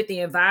yourself with, the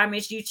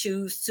environments you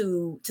choose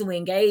to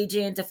engage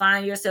in, to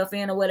find yourself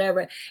in, or whatever.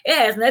 It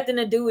has nothing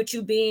to do with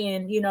you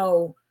being,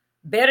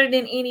 better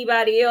than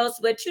anybody else,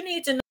 but you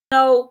need to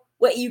know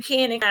what you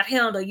can and cannot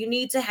handle. You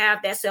need to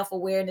have that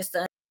self-awareness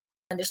to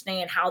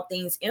understand how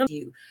things impact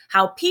you,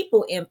 how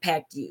people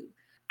impact you.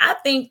 I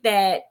think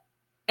that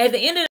at the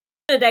end of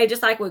the day,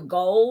 just like with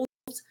goals,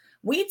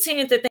 we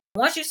tend to think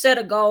once you set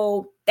a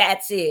goal,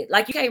 that's it.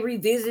 Like you can't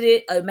revisit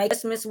it or make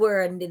adjustments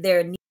where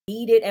they're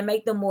needed and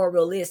make them more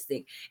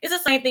realistic. It's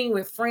the same thing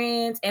with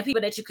friends and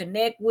people that you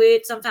connect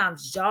with,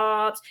 sometimes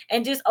jobs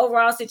and just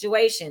overall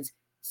situations.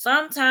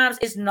 Sometimes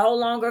it's no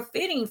longer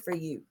fitting for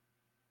you.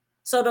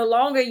 So the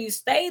longer you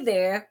stay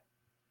there,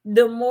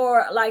 the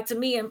more, like, to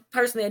me and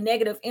personally, a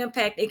negative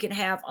impact it can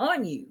have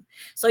on you.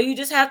 So you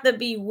just have to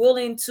be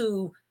willing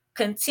to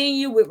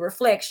continue with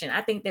reflection.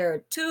 I think there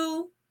are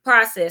two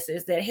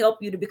processes that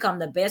help you to become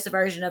the best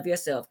version of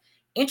yourself: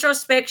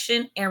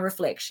 introspection and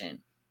reflection.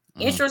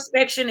 Mhm.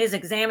 Introspection is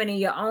examining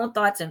your own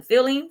thoughts and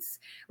feelings.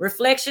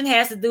 Reflection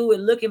has to do with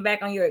looking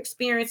back on your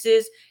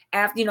experiences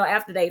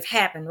after they've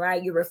happened,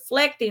 right? You're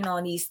reflecting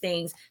on these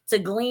things to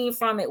glean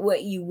from it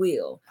what you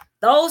will.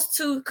 Those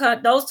two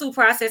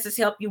processes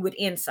help you with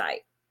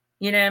insight.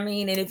 You know what I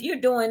mean? And if you're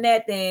doing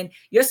that, then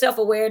your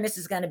self-awareness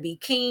is going to be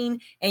keen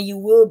and you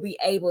will be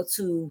able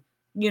to,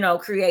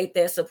 create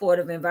that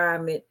supportive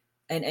environment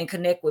and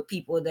connect with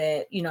people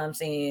that, what I'm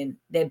saying,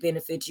 that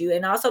benefit you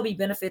and also be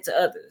benefit to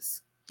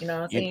others. You know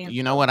what I'm You saying?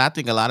 you know So, what? I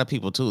think a lot of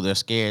people too, they're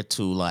scared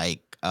to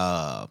like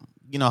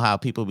you know how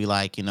people be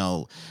like,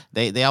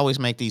 they always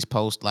make these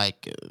posts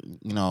like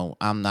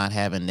I'm not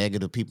having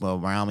negative people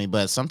around me,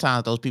 but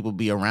sometimes those people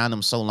be around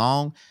them so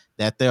long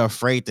that they're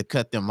afraid to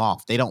cut them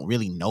off. They don't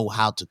really know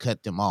how to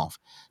cut them off.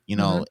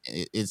 mhm,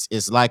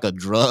 It's like a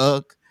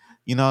drug,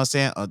 you know what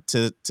I'm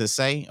saying, to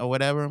say or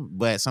whatever,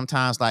 but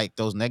sometimes like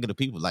those negative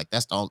people, like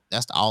that's the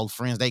all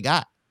friends they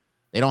got.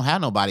 They don't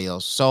have nobody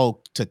else.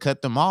 So to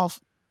cut them off,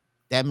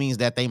 that means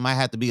that they might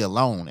have to be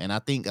alone. And I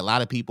think a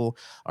lot of people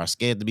are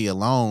scared to be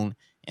alone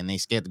and they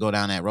scared to go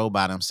down that road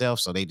by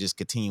themselves. So they just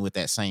continue with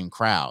that same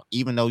crowd,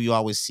 even though you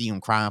always see them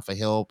crying for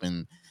help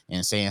and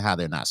saying how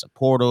they're not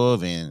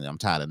supportive and I'm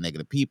tired of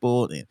negative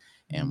people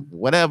and mhm,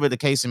 whatever the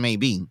case it may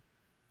be.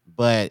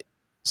 But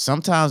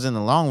sometimes in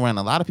the long run,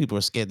 a lot of people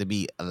are scared to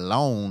be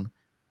alone.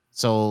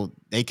 So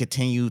they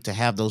continue to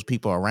have those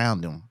people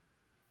around them.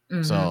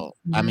 mhm, So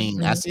I mhm,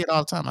 mean, I mhm, see it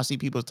all the time. I see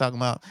people talking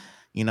about,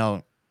 you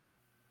know,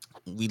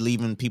 we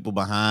leaving people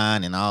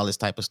behind and all this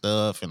type of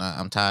stuff. And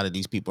I'm tired of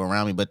these people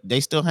around me, but they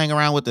still hang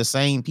around with the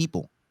same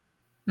people.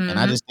 And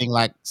I mhm, just think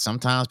like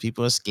sometimes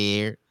people are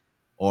scared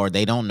or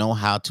they don't know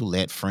how to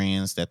let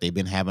friends that they've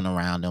been having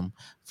around them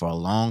for a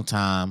long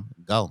time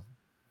go.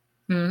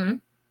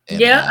 mhm. And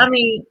Yeah, I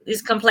mean,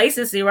 it's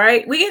complacency,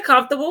 right? We get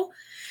comfortable.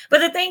 But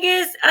the thing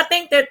is, I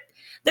think that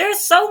there's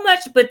so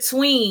much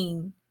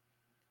between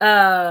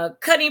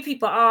cutting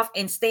people off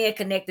and staying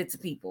connected to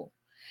people.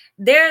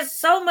 There's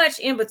so much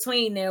in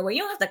between there where you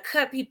don't have to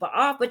cut people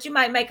off, but you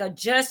might make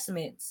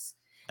adjustments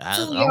I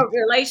to don't. your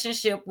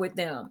relationship with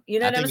them. You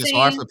know I what I'm think it's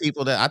hard for saying?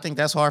 people to. I think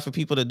that's hard for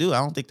people to do. I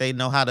don't think they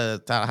know how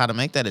to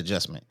make that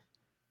adjustment.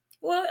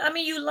 Well, I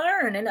mean, you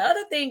learn. And the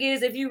other thing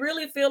is, if you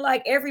really feel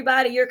like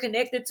everybody you're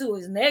connected to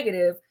is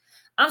negative,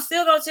 I'm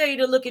still gonna tell you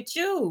to look at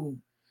you.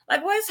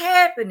 Like, what's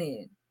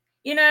happening?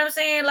 You know what I'm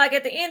saying? Like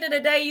at the end of the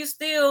day, you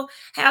still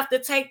have to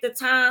take the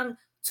time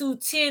to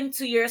tend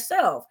to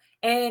yourself.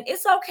 And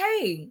it's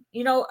okay.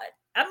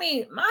 I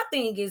mean, my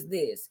thing is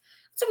this.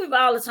 I tell people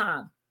all the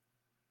time,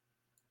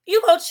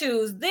 you go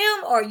choose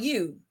them or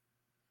you.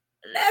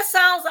 That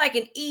sounds like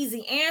an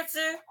easy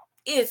answer.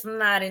 It's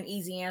not an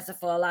easy answer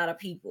for a lot of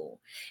people.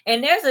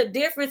 And there's a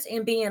difference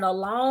in being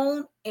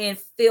alone and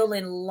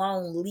feeling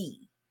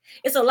lonely.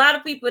 It's a lot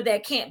of people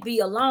that can't be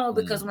alone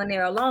because Mm, when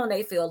they're alone,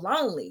 they feel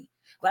lonely.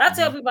 But I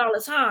tell mhm. people all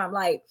the time,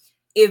 like,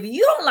 if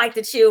you don't like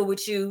to chill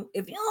with you,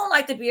 if you don't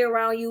like to be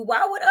around you,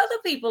 why would other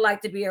people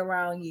like to be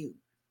around you?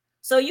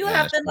 So you Yeah,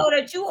 have that's to true. know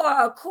that you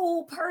are a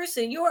cool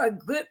person. You're a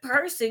good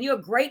person. You're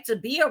great to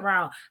be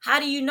around. How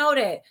do you know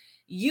that?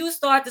 You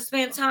start to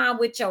spend time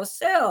with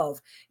yourself.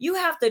 You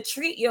have to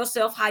treat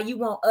yourself how you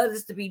want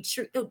others to be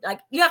treated. Like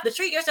you have to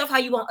treat yourself how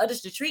you want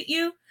others to treat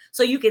you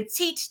so you can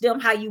teach them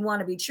how you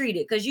want to be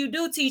treated because you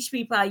do teach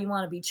people how you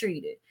want to be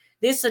treated.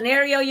 This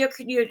scenario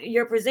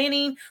you're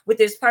presenting with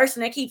this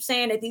person that keeps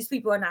saying that these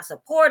people are not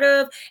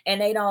supportive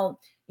and they don't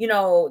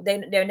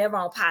they're never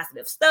on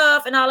positive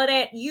stuff and all of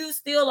that, you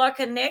still are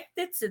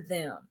connected to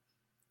them.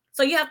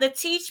 So you have to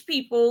teach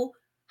people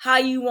how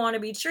you want to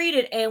be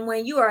treated. And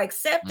when you are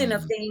accepting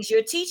of Mhm. things,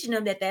 you're teaching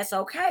them that that's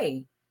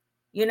okay.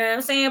 You know what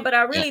I'm saying? But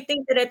I Yeah, really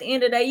think that at the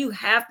end of the day, you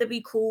have to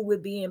be cool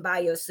with being by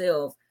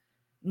yourself,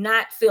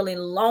 not feeling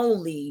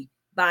lonely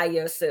by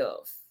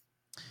yourself.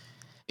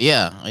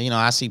 yeah.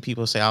 I see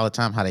people say all the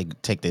time how they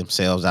take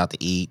themselves out to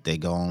eat. They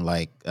go on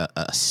like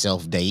a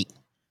self date,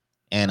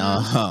 and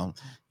Hmm.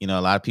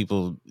 a lot of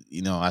people.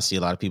 I see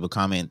a lot of people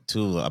comment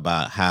too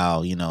about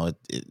how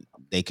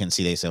they can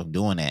see themselves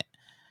doing that.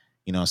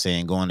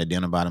 Saying going to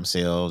dinner by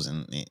themselves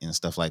and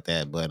stuff like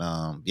that. But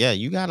yeah,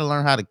 you got to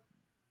learn how to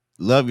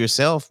love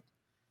yourself.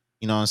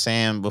 You know what I'm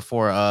saying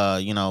before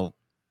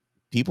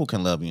people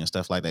can love you and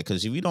stuff like that.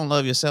 Because if you don't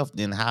love yourself,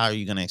 then how are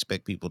you gonna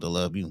expect people to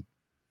love you?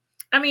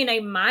 I mean, they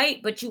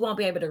might, but you won't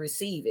be able to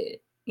receive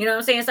it. You know what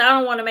I'm saying? So I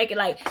don't want to make it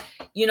like,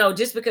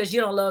 just because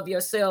you don't love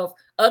yourself,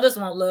 others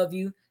won't love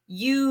you.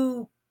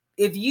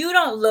 If you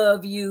don't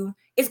love you,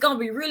 it's going to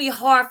be really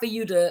hard for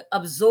you to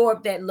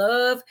absorb that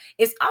love.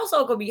 It's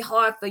also going to be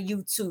hard for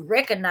you to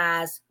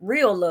recognize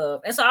real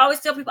love. And so I always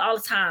tell people all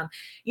the time,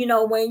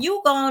 when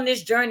you go on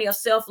this journey of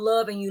self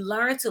love and you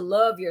learn to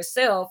love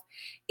yourself,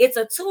 it's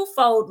a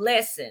twofold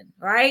lesson,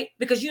 right?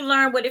 Because you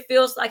learn what it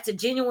feels like to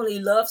genuinely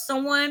love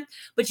someone,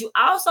 but you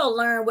also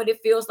learn what it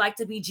feels like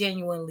to be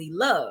genuinely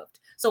loved.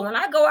 So when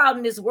I go out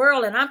in this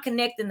world and I'm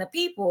connecting to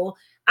people,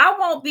 I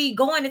won't be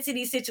going into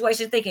these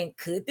situations thinking,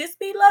 could this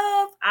be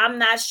love? I'm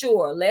not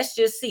sure. Let's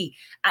just see.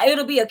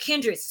 It'll be a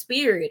kindred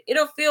spirit.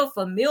 It'll feel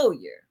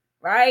familiar,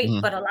 right?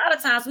 Mhm. But a lot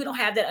of times we don't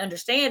have that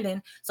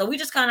understanding. So we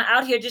just kind of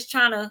out here just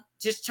trying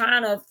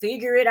to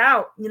figure it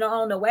out,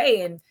 on the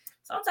way. And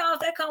sometimes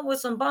that comes with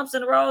some bumps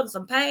in the road and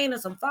some pain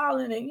and some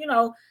falling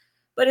and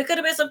but it could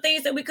have been some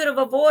things that we could have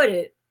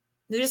avoided.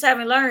 You just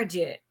haven't learned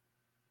yet.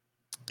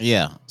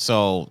 Yeah.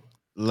 So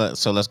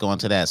let's go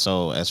into that.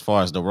 So as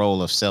far as the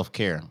role of self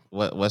care,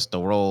 what's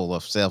the role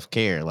of self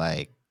care?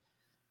 Like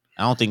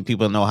I don't think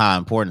people know how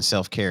important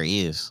self care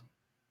is.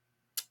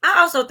 I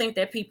also think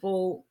that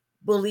people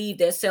believe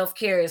that self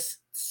care is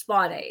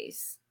spa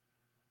days.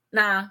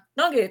 Nah,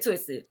 don't get it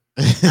twisted.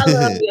 I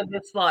love me a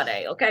good spa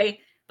day, okay?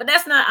 But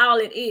that's not all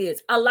it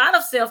is. A lot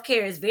of self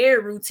care is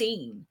very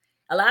routine.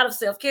 A lot of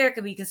self care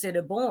can be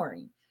considered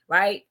boring,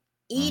 right?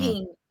 Hmm.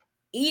 Eating,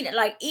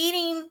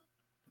 eating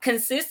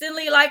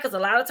consistently, like, because a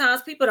lot of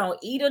times people don't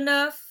eat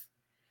enough.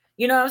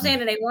 You know what I'm saying?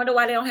 And they wonder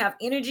why they don't have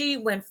energy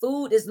when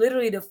food is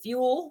literally the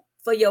fuel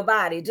for your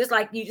body.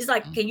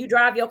 Can you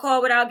drive your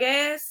car without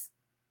gas?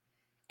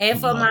 And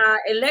for No. my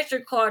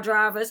electric car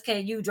drivers,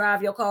 can you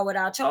drive your car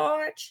without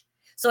charge?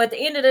 So at the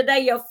end of the day,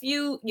 your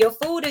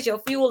food is your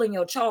fuel and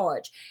your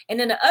charge. And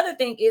then the other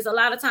thing is a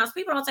lot of times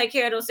people don't take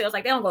care of themselves.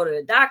 Like they don't go to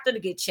the doctor to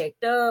get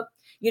checked up.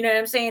 You know what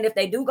I'm saying? If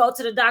they do go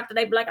to the doctor,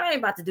 they be like, I ain't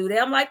about to do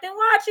that. I'm like, then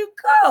why'd you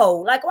go?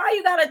 Like, why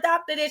you got a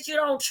doctor that you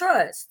don't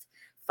trust?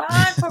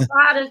 Find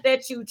providers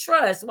that you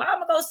trust. Why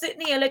am I gonna sit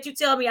in here and let you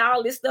tell me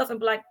all this stuff and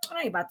be like, I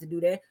ain't about to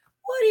do that?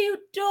 What are you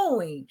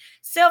doing?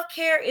 Self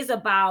care is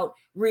about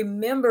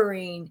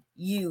remembering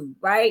you,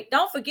 right?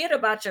 Don't forget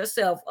about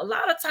yourself. A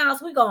lot of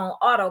times we go on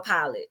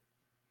autopilot.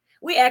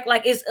 We act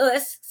like it's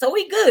us, so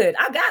we good.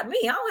 I got me.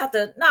 I don't have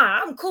to,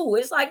 nah, I'm cool.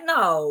 It's like,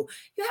 no,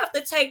 you have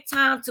to take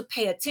time to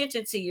pay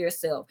attention to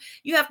yourself.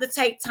 You have to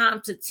take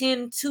time to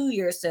tend to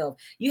yourself.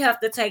 You have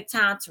to take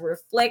time to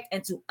reflect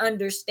and to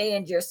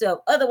understand yourself.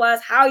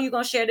 Otherwise, how are you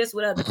going to share this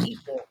with other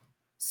people?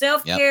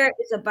 Self Yep. care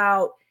is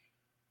about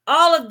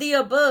all of the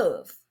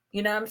above.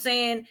 You know what I'm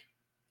saying?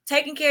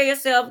 Taking care of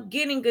yourself,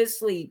 getting good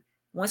sleep.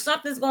 When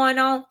something's going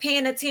on,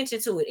 paying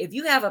attention to it. If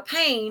you have a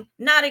pain,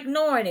 not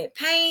ignoring it.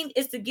 Pain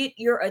is to get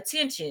your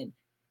attention.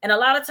 And a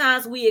lot of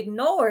times we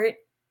ignore it,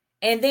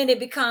 and then it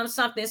becomes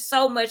something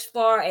so much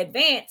far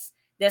advanced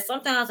that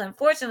sometimes,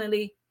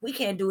 unfortunately, we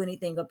can't do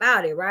anything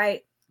about it,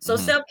 right? So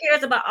Hmm. self-care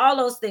is about all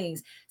those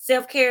things.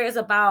 Self-care is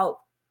about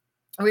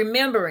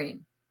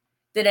remembering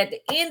that at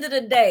the end of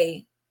the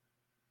day,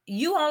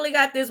 you only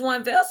got this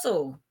one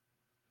vessel.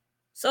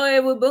 So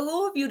it would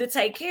behoove you to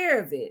take care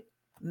of it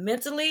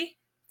mentally,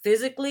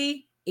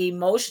 physically,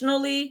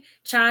 emotionally,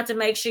 trying to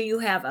make sure you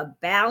have a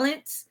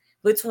balance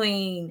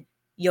between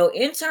your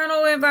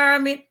internal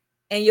environment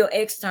and your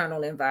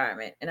external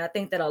environment. And I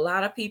think that a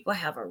lot of people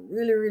have a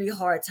really, really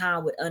hard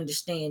time with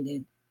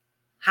understanding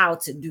how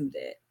to do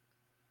that.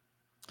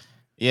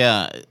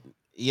 Yeah,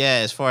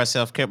 yeah. As far as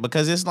self care,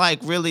 because it's like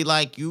really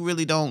like you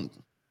really don't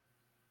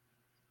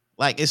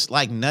like it's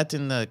like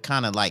nothing to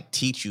kind of like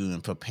teach you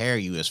and prepare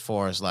you as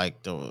far as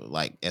like the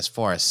like as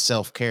far as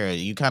self care.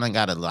 You kind of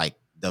gotta like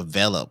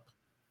develop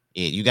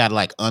it. You gotta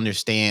like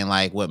understand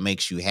like what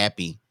makes you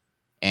happy,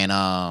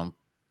 and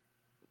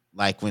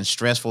like when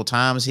stressful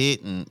times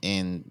hit and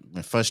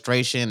when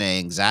frustration and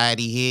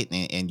anxiety hit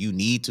and you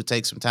need to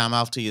take some time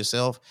off to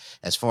yourself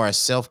as far as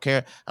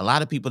self-care, a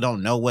lot of people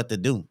don't know what to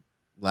do.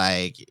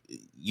 Like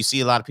you see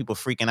a lot of people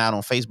freaking out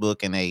on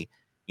Facebook and they,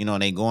 you know,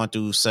 they going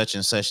through such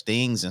and such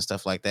things and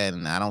stuff like that.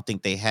 And I don't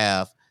think they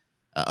have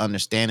an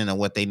understanding of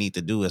what they need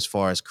to do as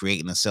far as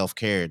creating a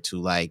self-care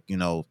to like, you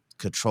know,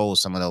 control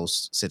some of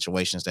those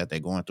situations that they're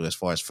going through as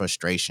far as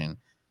frustration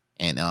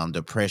and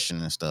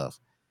depression and stuff.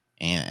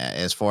 And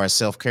as far as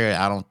self care,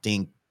 I don't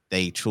think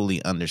they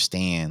truly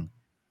understand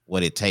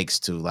what it takes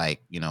to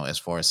like, you know, as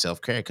far as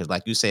self care. Cause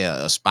like you say,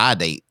 a spa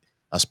date,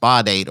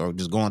 or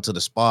just going to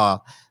the spa,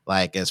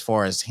 like as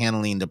far as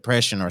handling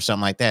depression or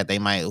something like that, they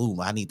might,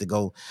 ooh, I need to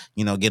go,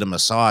 you know, get a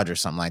massage or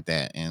something like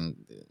that. And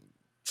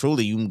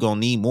truly, you gonna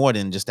need more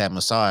than just that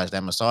massage.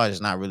 That massage is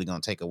not really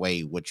gonna take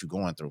away what you're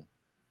going through.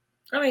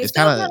 I mean, It's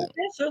still kind of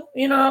beneficial.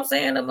 You know what I'm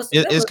saying?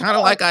 it's kind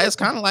of like it's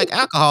kind of like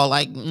alcohol.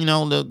 Like you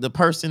know the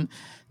person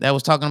that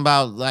was talking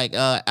about like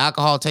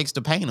alcohol takes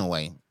the pain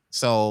away.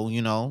 So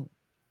you know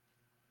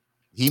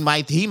he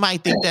might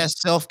think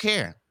that's self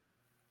care.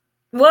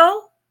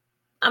 Well,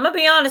 I'm gonna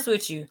be honest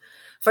with you.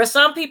 For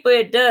some people,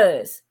 it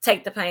does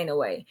take the pain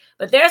away,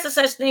 but there's a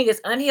such thing as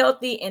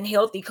unhealthy and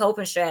healthy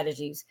coping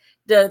strategies.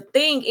 The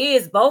thing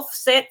is, both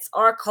sets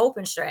are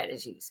coping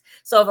strategies.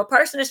 So if a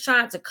person is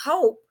trying to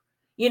cope,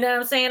 you know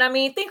what I'm saying? I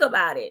mean, think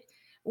about it.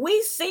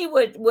 We see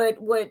what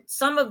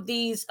some of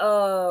these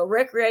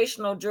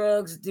recreational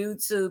drugs do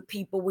to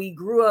people. We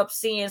grew up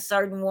seeing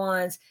certain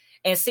ones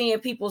and seeing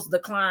people's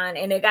decline,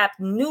 and they got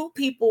new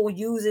people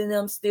using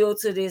them still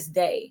to this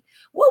day.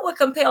 What would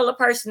compel a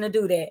person to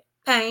do that?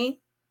 Pain.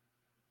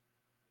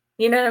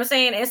 You know what I'm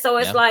saying? And so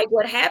it's Yeah. like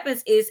what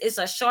happens is it's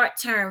a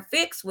short-term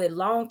fix with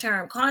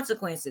long-term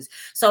consequences.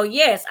 So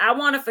yes, I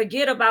want to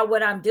forget about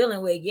what I'm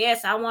dealing with.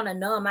 Yes, I want to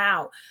numb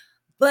out.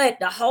 But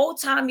the whole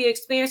time you're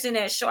experiencing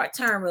that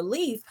short-term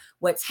relief,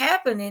 what's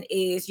happening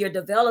is you're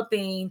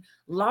developing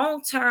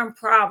long-term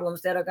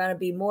problems that are going to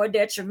be more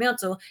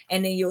detrimental.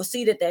 And then you'll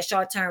see that that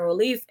short-term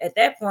relief at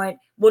that point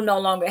will no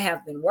longer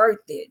have been worth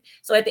it.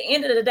 So at the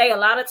end of the day, a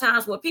lot of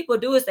times what people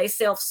do is they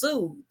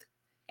self-soothe.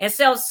 And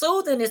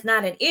self-soothing is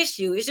not an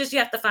issue. It's just you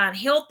have to find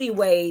healthy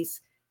ways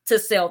to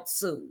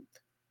self-soothe.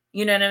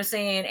 You know what I'm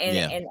saying? And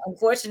Yeah. and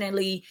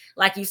unfortunately,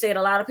 like you said,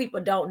 a lot of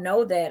people don't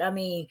know that. I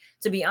mean,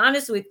 to be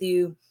honest with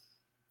you,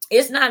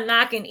 it's not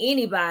knocking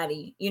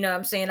anybody, you know what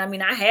I'm saying? I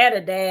mean, I had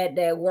a dad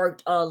that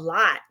worked a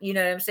lot, you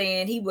know what I'm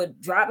saying? He would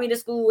drop me to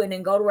school and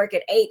then go to work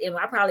at 8, and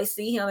I probably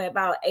see him at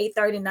about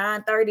 8:30,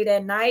 9:30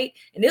 that night.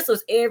 And this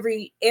was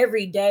every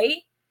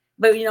day.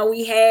 But you know,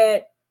 we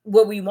had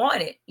what we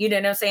wanted, you know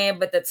what I'm saying?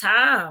 But the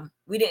time,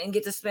 we didn't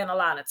get to spend a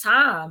lot of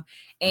time.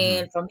 Hmm.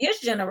 And from his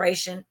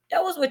generation,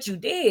 that was what you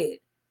did.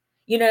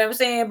 You know what I'm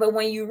saying? But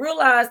when you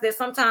realize that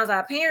sometimes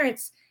our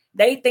parents,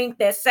 they think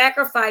that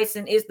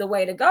sacrificing is the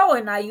way to go.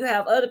 And now you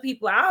have other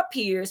people, our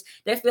peers,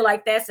 that feel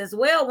like that's as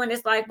well. When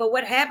it's like, but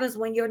what happens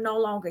when you're no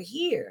longer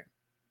here?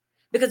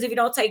 Because if you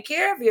don't take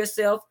care of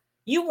yourself,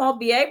 you won't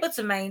be able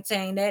to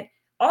maintain that,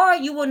 or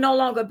you will no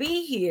longer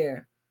be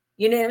here.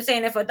 You know what I'm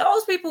saying? And for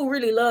those people who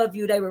really love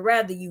you, they would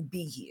rather you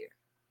be here.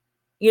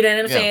 You know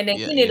what I'm Yeah. saying? Than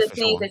Yeah. any of Yeah. the For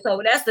things. sure. And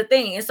so that's the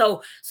thing. And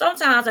so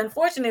sometimes,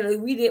 unfortunately,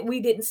 we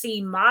didn't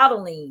see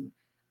modeling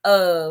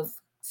of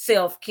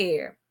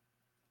self-care.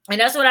 And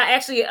that's what I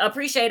actually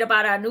appreciate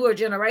about our newer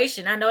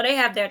generation. I know they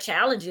have their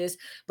challenges,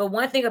 but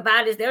one thing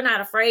about it is they're not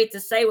afraid to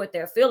say what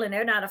they're feeling.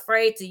 They're not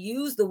afraid to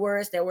use the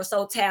words that were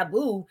so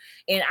taboo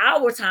in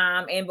our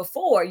time and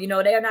before. You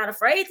know, they're not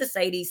afraid to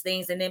say these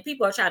things. And then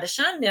people are trying to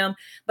shun them,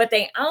 but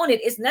they own it.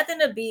 It's nothing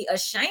to be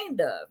ashamed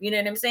of. You know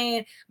what I'm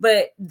saying?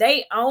 But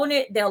they own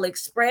it, they'll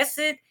express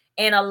it.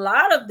 And a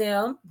lot of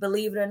them,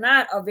 believe it or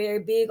not, are very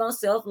big on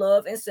self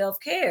love and self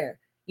care.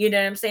 You know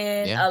what I'm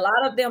saying? Yeah. A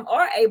lot of them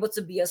are able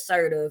to be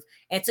assertive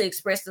and to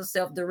express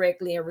themselves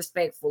directly and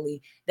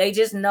respectfully. They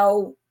just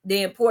know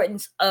the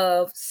importance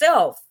of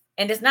self.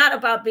 And it's not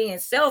about being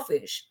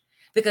selfish.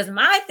 Because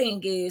my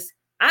thing is,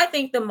 I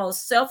think the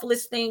most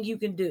selfless thing you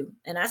can do,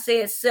 and I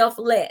said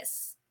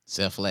selfless,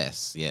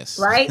 Selfless, yes.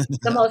 right?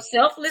 The most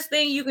selfless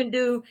thing you can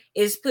do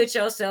is put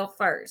yourself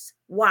first.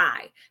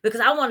 Why? Because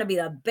I want to be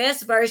the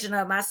best version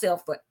of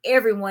myself for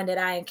everyone that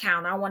I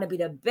encounter. I want to be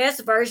the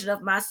best version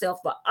of myself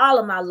for all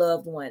of my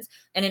loved ones.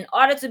 And in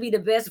order to be the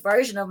best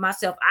version of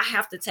myself, I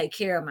have to take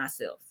care of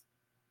myself.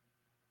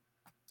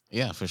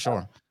 Yeah, for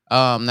sure.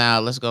 Now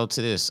let's go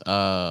to this.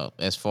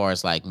 As far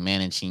as like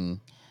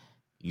managing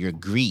your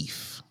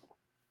grief.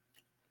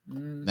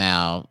 Mm.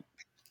 Now,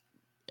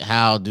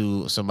 how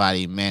do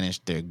somebody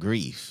manage their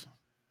grief?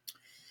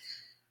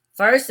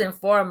 First and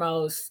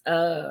foremost,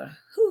 let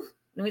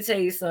me tell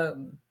you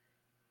something.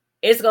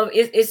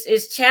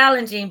 It's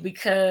challenging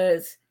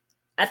because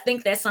I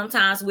think that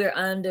sometimes we're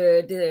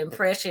under the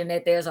impression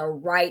that there's a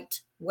right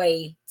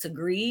way to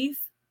grieve.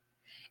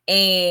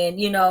 And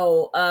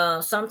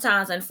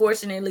sometimes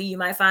unfortunately you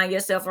might find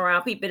yourself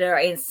around people that are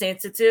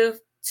insensitive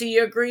to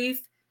your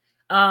grief.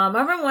 I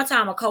remember one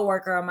time a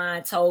coworker of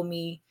mine told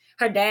me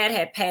her dad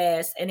had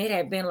passed and it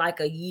had been like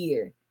a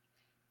year.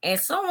 And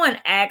someone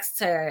asked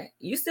her,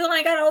 "You still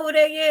ain't got over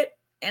there yet?"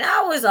 And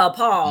I was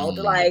appalled.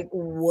 Mm, Like,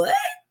 what?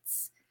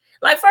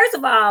 Like, first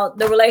of all,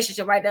 the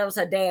relationship, right? That was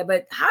her dad.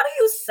 But how do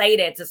you say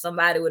that to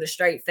somebody with a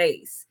straight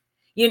face?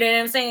 You know what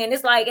I'm saying?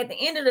 It's like at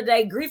the end of the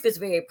day, grief is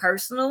very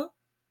personal.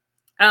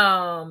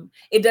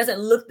 It doesn't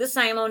look the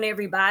same on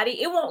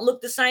everybody. It won't look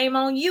the same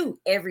on you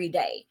every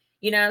day.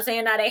 You know what I'm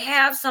saying? Now they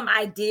have some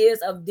ideas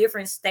of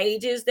different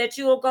stages that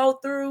you'll go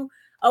through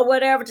or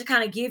whatever to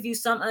kind of give you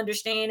some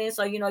understanding.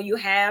 So, you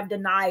have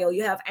denial,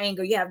 you have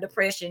anger, you have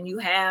depression, you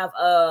have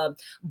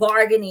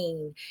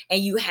bargaining,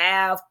 and you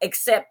have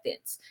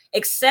acceptance.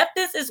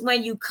 Acceptance is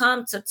when you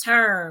come to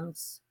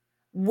terms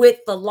with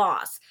the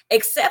loss.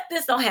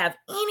 Acceptance don't have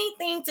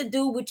anything to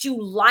do with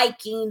you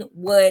liking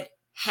what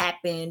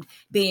happened,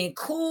 being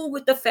cool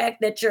with the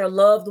fact that your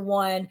loved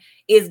one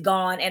is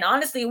gone. And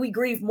honestly, we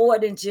grieve more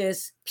than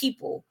just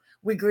people.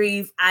 We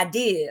grieve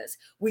ideas.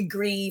 We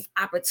grieve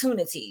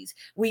opportunities.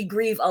 We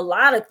grieve a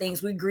lot of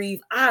things. We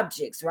grieve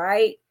objects,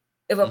 right?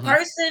 If a hmm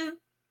person,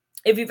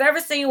 if you've ever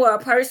seen where a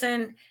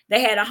person,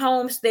 they had a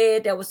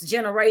homestead that was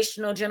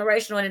generational,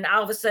 and then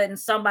all of a sudden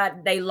somebody,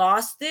 they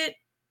lost it.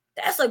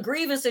 That's a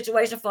grieving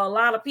situation for a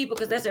lot of people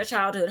because that's their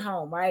childhood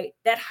home, right?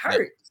 That Yep.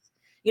 hurts.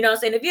 You know what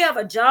I'm saying? If you have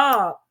a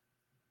job,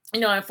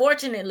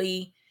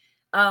 unfortunately,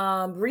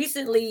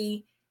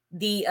 recently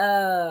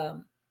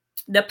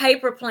the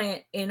paper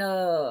plant in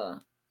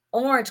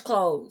Orange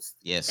closed.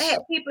 They had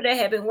Yes. people that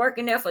had been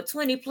working there for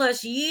 20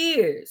 plus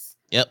years.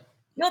 Yep.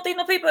 You don't think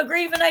no people are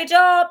grieving their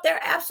job?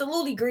 They're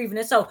absolutely grieving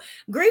it. So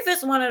grief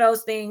is one of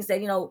those things that,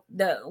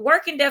 the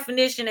working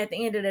definition at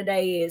the end of the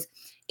day is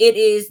it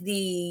is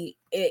the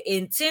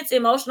intense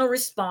emotional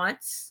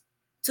response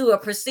to a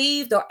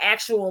perceived or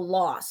actual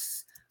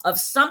loss of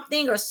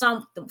something or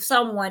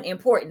someone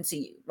important to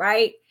you,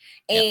 right?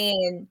 Yep.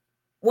 And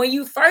when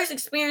you first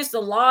experience the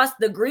loss,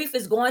 the grief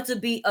is going to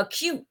be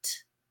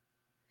acute.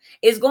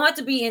 It's going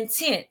to be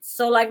intense.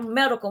 So, like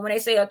medical, when they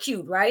say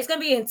acute, right? It's going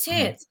to be hmm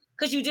intense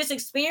because you just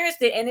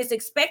experienced it and it's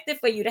expected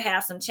for you to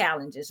have some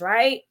challenges,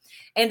 right?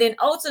 And then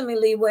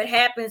ultimately, what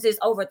happens is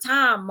over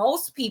time,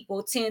 most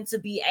people tend to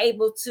be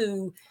able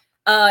to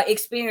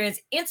experience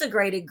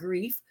integrated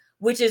grief,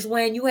 which is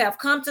when you have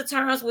come to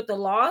terms with the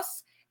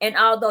loss. And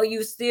although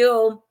you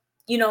still,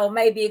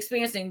 may be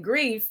experiencing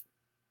grief,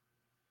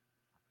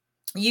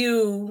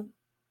 you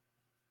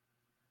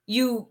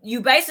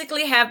you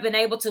basically have been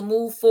able to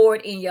move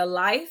forward in your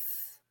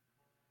life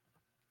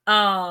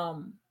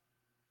um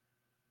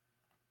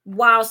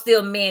while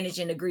still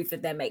managing the grief,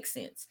 if that makes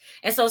sense.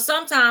 And so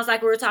sometimes,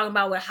 like we were talking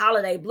about with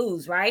holiday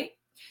blues, right?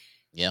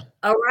 Yeah.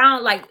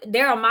 Around, like,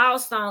 there are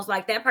milestones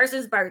like that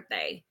person's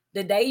birthday,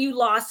 the day you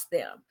lost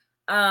them,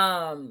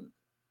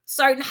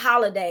 certain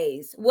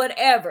holidays,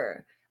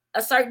 whatever,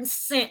 a certain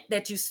scent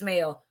that you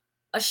smell,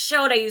 a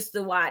show they used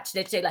to watch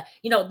that you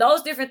like,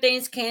 those different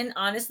things can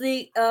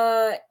honestly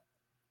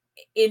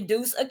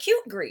induce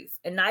acute grief.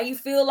 And now you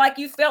feel like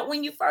you felt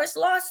when you first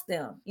lost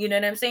them. You know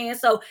what I'm saying?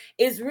 So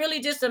it's really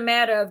just a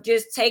matter of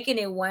just taking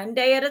it one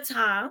day at a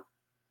time.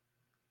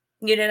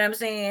 You know what I'm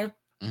saying?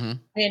 hmm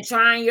And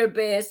trying your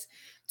best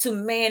to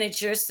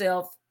manage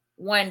yourself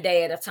one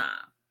day at a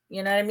time.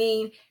 You know what I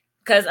mean?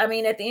 Because I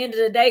mean, at the end of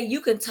the day,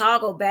 you can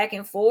toggle back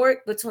and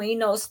forth between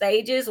those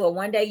stages. Where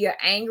one day you're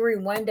angry,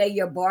 one day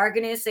you're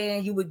bargaining,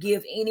 saying you would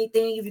give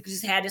anything if you could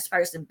just have this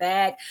person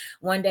back.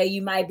 One day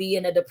you might be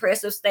in a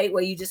depressive state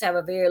where you just have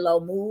a very low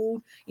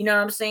mood. You know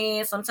what I'm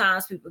saying?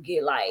 Sometimes people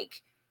get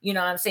like, what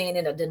I'm saying,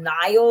 in a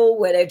denial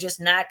where they're just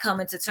not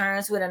coming to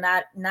terms with, and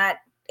not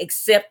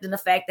accepting the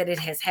fact that it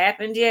has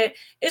happened yet.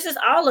 It's just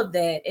all of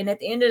that. And at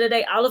the end of the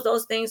day, all of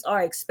those things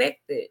are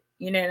expected.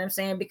 You know what I'm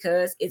saying?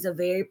 Because it's a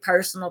very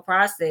personal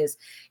process.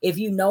 If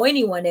you know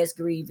anyone that's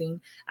grieving,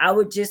 I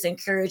would just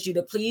encourage you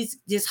to please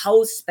just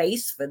hold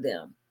space for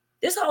them.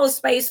 Just hold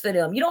space for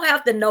them. You don't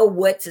have to know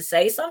what to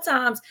say.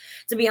 Sometimes,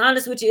 to be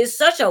honest with you, it's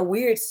such a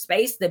weird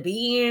space to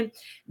be in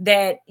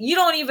that you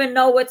don't even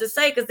know what to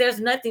say because there's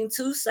nothing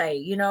to say.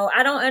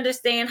 I don't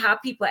understand how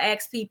people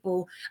ask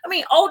people. I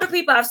mean, older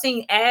people I've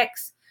seen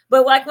ask,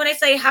 But like when they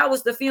say, "How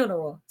was the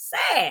funeral?"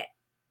 Sad.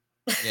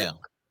 Yeah.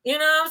 You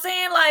know what I'm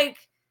saying? Like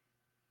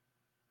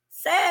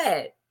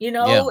sad.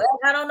 Yeah.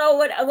 I don't know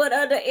what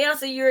other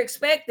answer you're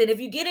expecting. If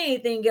you get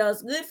anything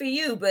else, good for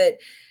you. But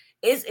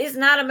it's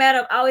not a matter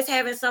of always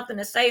having something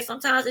to say.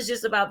 Sometimes it's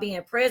just about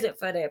being present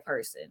for that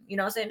person. You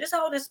know what I'm saying? Just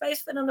holding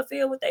space for them to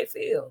feel what they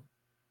feel.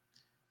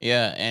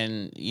 Yeah.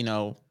 And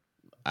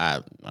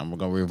I'm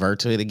gonna revert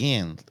to it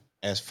again.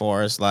 As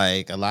far as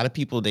like a lot of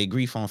people, they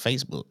grief on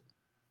Facebook.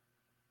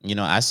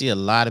 I see a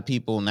lot of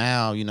people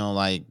now,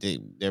 like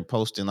they're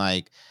posting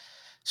like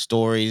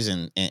stories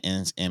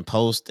and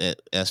post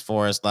as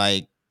far as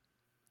like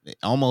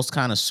almost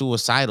kind of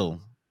suicidal,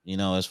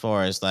 as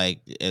far as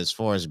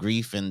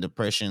grief and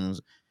depressions,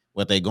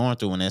 what they're going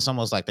through. And it's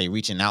almost like they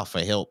reaching out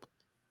for help.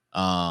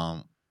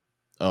 Um,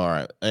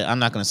 or I'm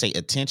not gonna say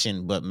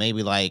attention, but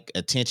maybe like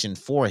attention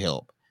for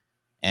help.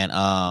 And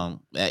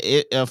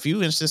a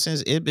few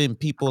instances, it been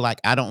people like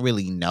I don't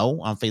really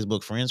know I'm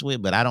Facebook friends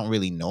with, but I don't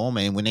really know them.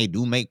 And when they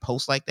do make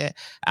posts like that,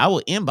 I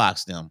will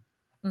inbox them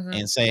Mm-hmm.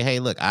 and say, "Hey,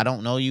 look, I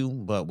don't know you,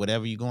 but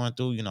whatever you're going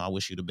through, I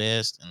wish you the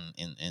best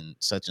and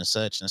such and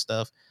such and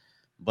stuff."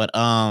 But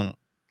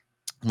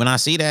when I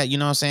see that,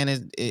 what I'm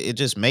saying, it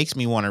just makes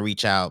me want to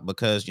reach out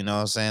because what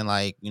I'm saying,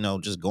 like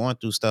just going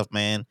through stuff,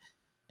 man,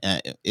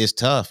 it's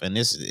tough and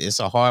it's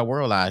a hard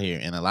world out here,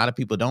 and a lot of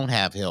people don't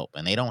have help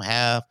and they don't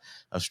have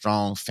a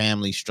strong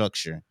family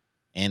structure,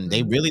 and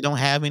they Mm-hmm. really don't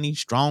have any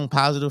strong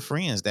positive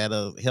friends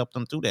that'll help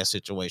them through that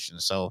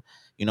situation. So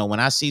when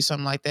I see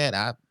something like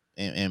that,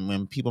 and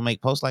when people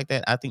make posts like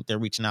that, I think they're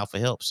reaching out for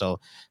help. So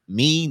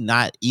me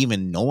not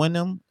even knowing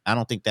them, I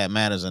don't think that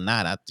matters or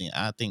not.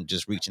 I think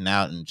just reaching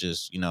out and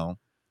just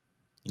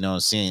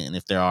seeing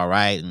if they're all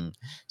right and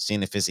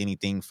seeing if it's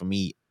anything for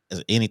me,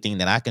 anything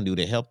that I can do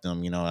to help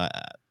them.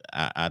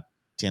 I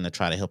tend to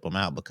try to help them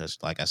out because,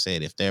 like I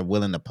said, if they're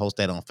willing to post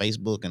that on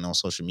Facebook and on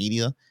social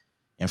media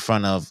in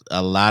front of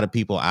a lot of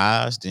people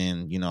eyes,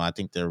 then I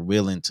think they're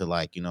willing to,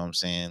 like, what I'm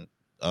saying,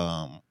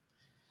 um,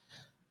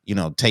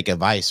 take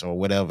advice or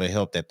whatever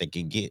help that they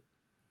can get.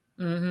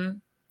 Mm-hmm.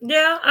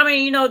 Yeah, I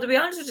mean, to be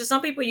honest with you,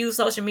 some people use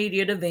social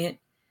media to vent,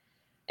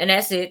 and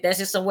that's it. That's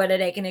just somewhere that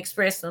they can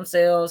express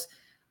themselves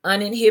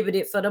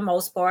uninhibited for the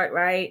most part,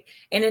 right?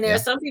 And then there are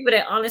Yeah. some people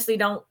that honestly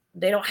don't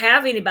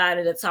have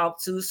anybody to talk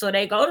to, so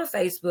they go to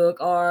Facebook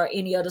or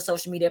any other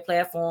social media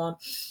platform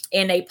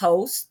and they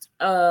post.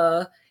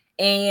 And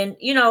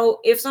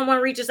if someone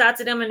reaches out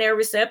to them and they're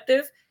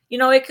receptive,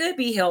 it could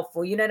be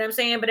helpful. You know what I'm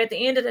saying? But at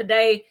the end of the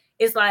day,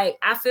 it's like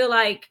I feel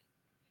like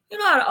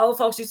how the old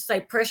folks used to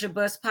say pressure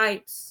bust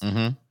pipes.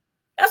 Mm-hmm.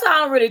 That's why I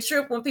don't really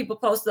trip when people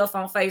post stuff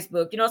on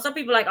Facebook. Some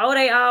people like, oh,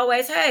 they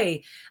always,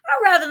 hey,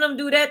 I'd rather them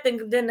do that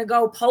than to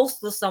go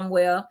post it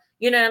somewhere.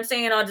 You know what I'm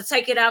saying? Or to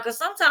take it out. Because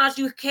sometimes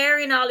you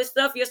carrying all this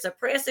stuff, you're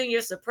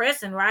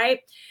suppressing, right?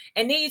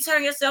 And then you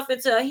turn yourself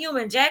into a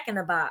human jack in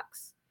the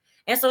box.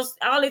 And so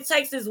all it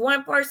takes is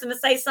one person to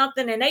say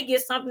something and they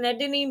get something that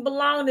didn't even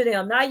belong to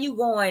them. Now you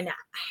going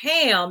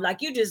ham,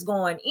 like you just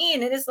going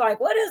in. And it's like,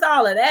 what is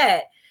all of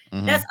that?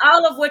 Mm-hmm. That's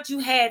all of what you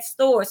had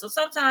stored. So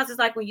sometimes it's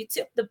like when you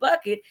tip the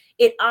bucket,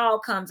 it all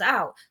comes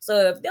out.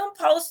 So if them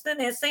posting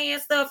and saying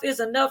stuff is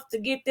enough to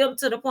get them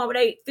to the point where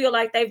they feel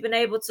like they've been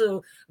able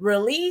to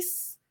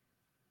release,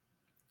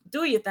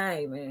 do your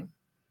thing, man.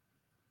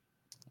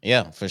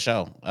 Yeah, for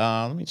sure.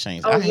 Let me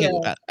change. Oh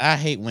yeah, I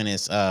hate when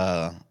it's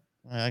well,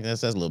 I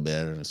guess that's a little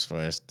better as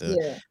far as the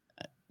yeah.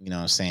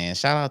 what I'm saying.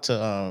 Shout out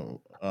to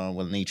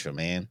Nitra,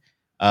 man.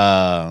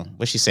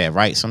 What she said,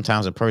 right?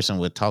 Sometimes a person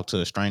would talk to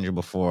a stranger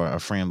before a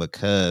friend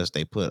because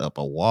they put up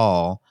a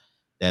wall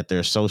that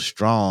they're so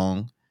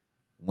strong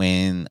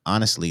when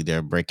honestly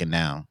they're breaking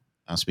down.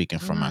 I'm speaking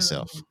for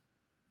myself.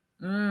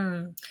 Mm,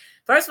 mm.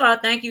 First of all,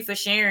 thank you for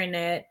sharing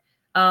that.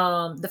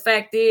 The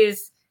fact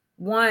is,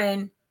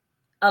 one,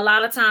 a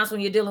lot of times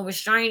when you're dealing with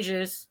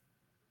strangers,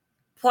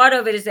 part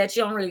of it is that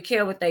you don't really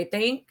care what they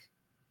think.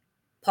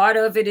 Part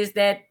of it is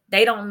that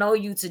they don't know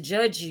you to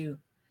judge you.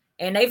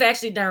 And they've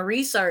actually done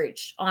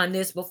research on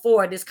this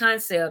before, this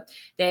concept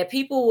that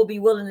people will be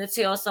willing to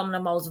tell some of the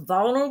most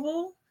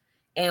vulnerable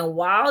and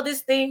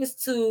wildest things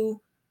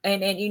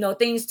and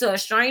things to a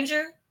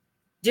stranger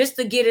just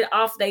to get it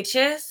off their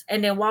chest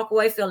and then walk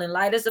away feeling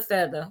light as a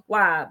feather.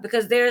 Why?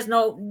 Because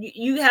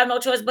you have no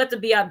choice but to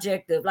be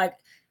objective. Like,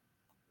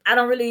 I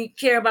don't really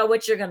care about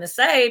what you're gonna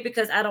say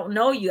because I don't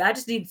know you. I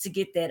just need to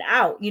get that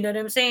out. You know what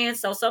I'm saying?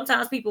 So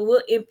sometimes people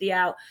will empty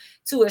out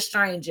to a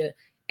stranger.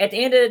 At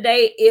the end of the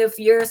day, if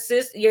you're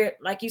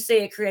like you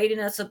said, creating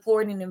a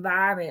supporting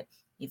environment.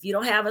 If you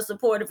don't have a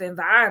supportive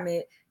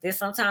environment, then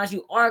sometimes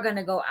you are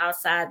gonna go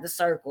outside the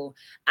circle.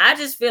 I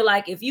just feel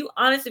like if you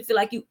honestly feel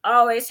like you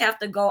always have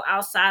to go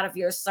outside of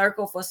your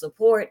circle for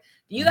support,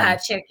 you Hmm.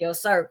 gotta check your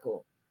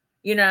circle.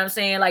 You know what I'm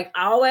saying? Like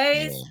Yeah.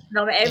 always,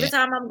 every Yeah.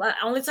 time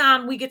only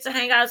time we get to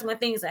hang out is when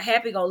things are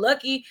happy go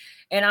lucky,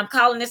 and I'm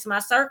calling this my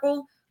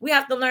circle. We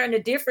have to learn the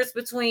difference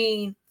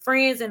between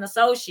friends and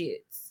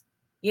associates.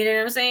 You know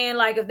what I'm saying?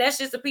 Like if that's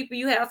just the people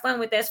you have fun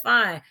with, that's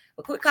fine.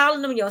 But quit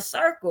calling them your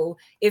circle.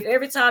 If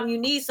every time you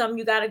need something,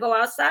 you got to go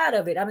outside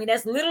of it. I mean,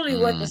 that's literally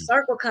what the Mm.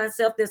 circle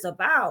concept is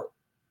about.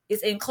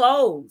 It's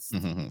enclosed.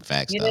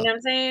 Facts You know though. what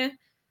I'm saying?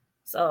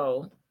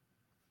 So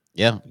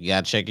Yeah, you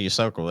gotta check your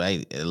circle.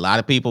 Hey, a lot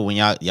of people when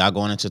y'all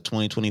going into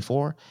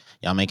 2024,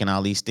 y'all making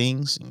all these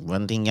things.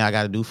 One thing y'all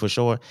gotta do for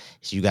sure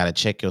is you gotta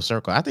check your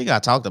circle. I think I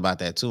talked about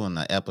that too in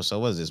the episode.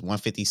 What is this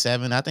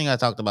 157? I think I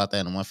talked about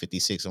that in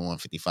 156 and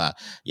 155.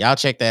 Y'all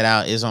check that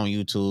out. It's on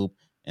YouTube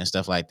and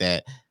stuff like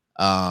that.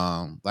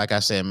 Like I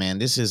said, man,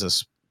 this is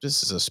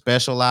a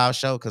special live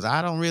show because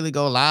I don't really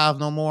go live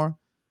no more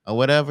or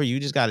whatever. You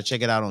just gotta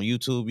check it out on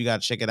YouTube. You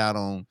gotta check it out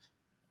on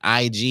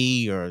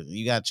IG, or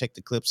you gotta check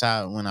the clips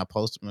out when I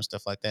post them and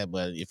stuff like that.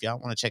 But if y'all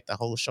want to check the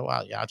whole show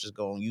out, y'all just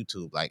go on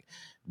YouTube. Like,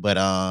 but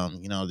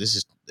this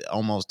is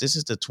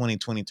the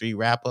 2023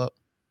 wrap up.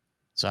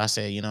 So I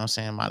said, you know what I'm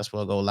saying, might as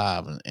well go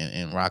live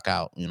and rock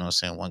out, you know what I'm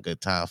saying, one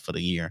good time for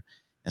the year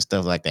and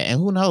stuff like that. And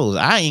who knows?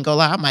 I ain't gonna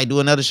lie, I might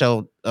do another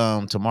show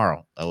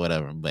tomorrow or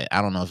whatever. But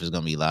I don't know if it's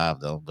gonna be live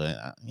though.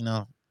 But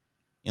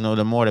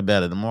the more the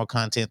better. The more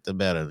content, the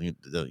better. You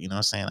know what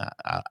I'm saying?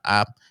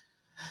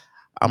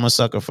 I'm a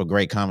sucker for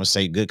great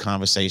conversation, good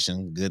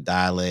conversation, good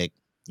dialect.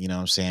 You know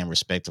what I'm saying?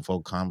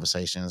 Respectful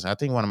conversations. I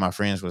think one of my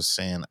friends was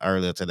saying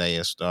earlier today,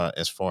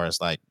 as far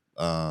as like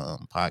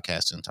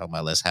podcasting, talking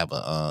about let's have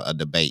a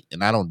debate,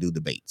 and I don't do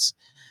debates.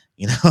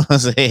 You know what I'm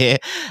saying?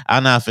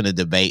 I'm not finna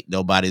debate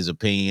nobody's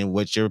opinion.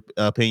 What your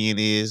opinion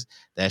is,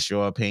 that's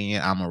your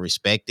opinion. I'm gonna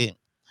respect it.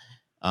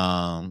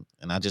 And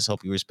I just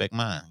hope you respect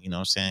mine. You know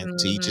what I'm saying?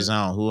 To each his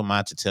mhm, own. Who am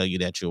I to tell you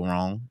that you're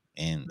wrong?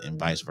 And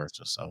vice mhm.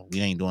 versa. So we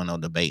ain't doing no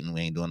debating.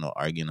 We ain't doing no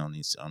arguing on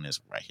this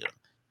right here.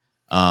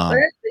 Well, Um,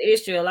 that's the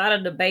issue. A lot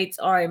of debates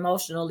are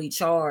emotionally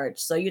charged.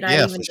 So you're not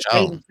yeah, for even sure.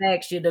 debating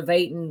facts, you're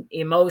debating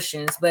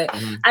emotions. But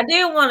Mhm. I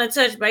did want to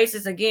touch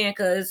bases again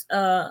because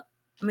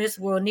Miss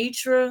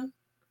Wilnitra,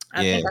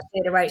 I Yeah, think I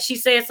said it right. She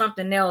said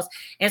something else.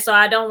 And so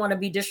I don't want to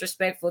be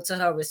disrespectful to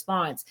her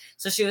response.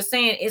 So she was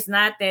saying it's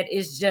not that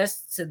it's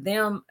just to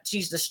them,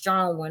 she's the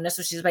strong one. That's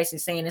what she's basically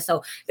saying. And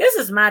so this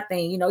is my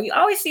thing. You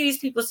always see these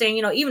people saying,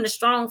 even a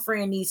strong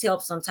friend needs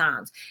help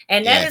sometimes.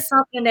 And that yeah. is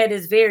something that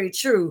is very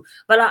true.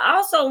 But I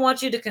also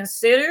want you to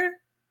consider,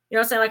 what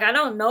I'm saying? Like, I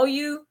don't know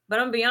you, but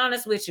I'm gonna be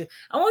honest with you.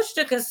 I want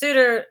you to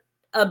consider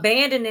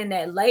abandoning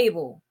that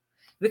label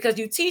because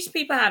you teach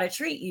people how to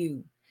treat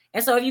you.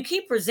 And so if you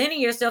keep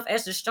presenting yourself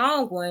as the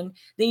strong one,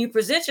 then you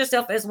present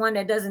yourself as one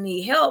that doesn't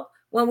need help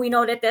when we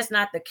know that that's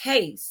not the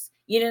case.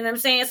 You know what I'm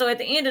saying? So at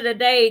the end of the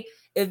day,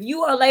 if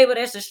you are labeled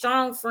as a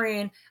strong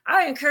friend,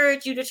 I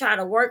encourage you to try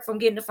to work from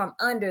getting from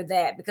under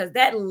that because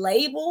that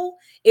label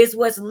is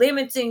what's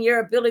limiting your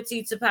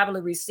ability to probably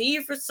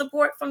receive for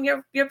support from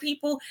your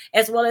people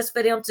as well as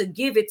for them to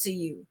give it to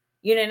you.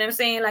 You know what I'm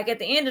saying? Like at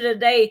the end of the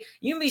day,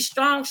 you be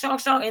strong, strong,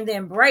 strong, and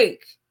then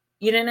break.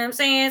 You know what I'm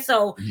saying?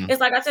 So Mhm.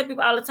 it's like I tell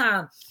people all the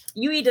time,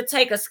 you either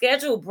take a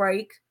scheduled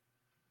break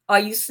or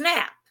you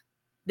snap.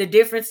 The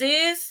difference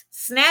is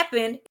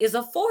snapping is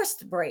a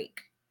forced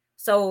break.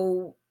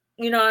 So,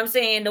 you know what I'm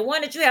saying? The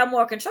one that you have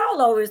more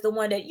control over is the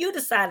one that you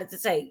decided to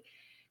take.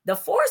 The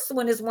forced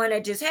one is one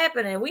that just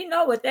happened, and we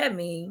know what that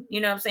means.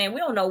 You know what I'm saying? We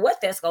don't know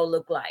what that's going to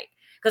look like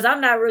because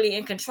I'm not really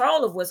in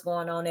control of what's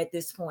going on at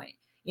this point.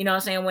 You know what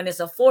I'm saying? When it's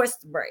a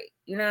forced break.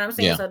 You know what I'm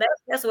saying? Yeah. So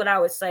that's what I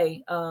would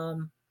say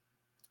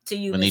to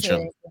you, Miss Venetia.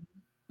 Harrington.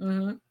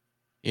 Mm-hmm.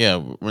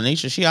 Yeah,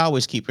 Renisha, she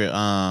always keep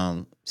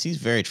her she's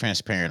very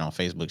transparent on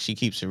Facebook. She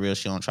keeps it real.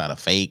 She don't try to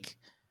fake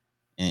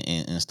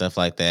and stuff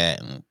like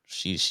that. And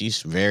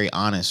she's very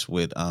honest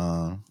with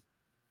how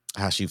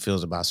she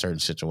feels about certain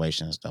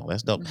situations though.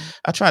 That's dope. Mm-hmm.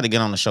 I tried to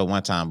get on the show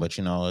one time, but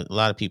a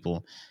lot of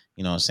people,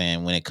 what I'm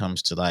saying, when it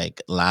comes to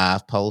like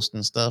live posts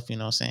and stuff, you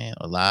know what I'm saying,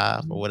 or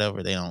live or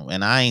whatever, they don't,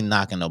 and I ain't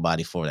knocking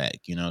nobody for that,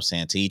 you know what I'm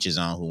saying? To each his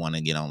own who want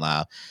to get on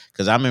live.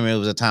 Cause I remember it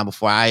was a time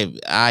before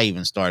I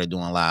even started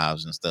doing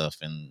lives and stuff.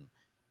 And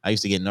I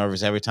used to get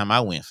nervous every time I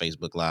went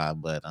Facebook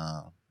Live, but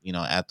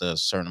after a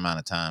certain amount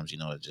of times,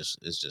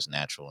 it's just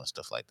natural and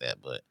stuff like that.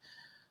 But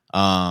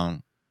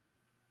um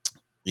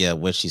yeah,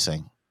 what'd she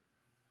say?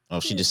 Oh,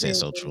 she You just said said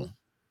so true.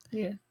 that.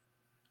 Yeah.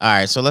 All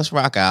right, so let's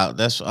rock out.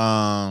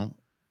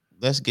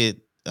 Let's get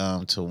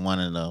to one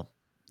of the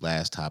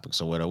last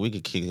topics or whatever. We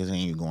could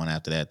continue going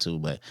after that too,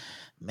 but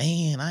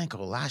man, I ain't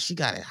gonna lie, she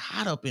got it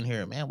hot up in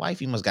here, man.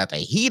 Wifey must got the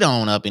heat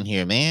on up in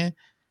here, man.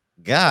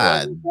 Well, we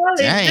God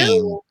probably dang,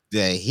 do.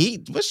 the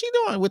heat. What's she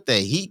doing with the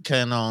heat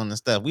cutting on and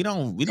stuff? We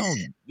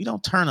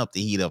don't turn up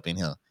the heat up in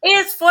here.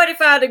 It's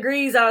 45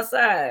 degrees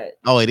outside.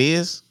 Oh, it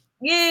is.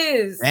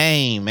 Yes.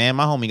 Dang, man,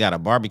 my homie got a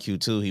barbecue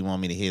too. He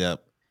want me to hit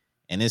up,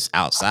 and it's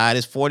outside.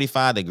 It's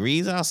 45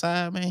 degrees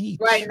outside, man. He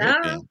Right now.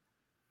 tripping.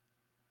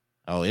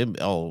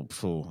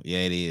 Phew. Yeah,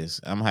 it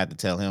is. I'm gonna have to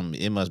tell him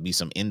it must be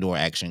some indoor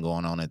action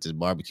going on at this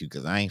barbecue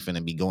because I ain't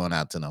finna be going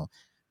out to no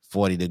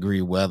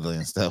 40-degree weather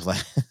and stuff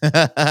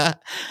like.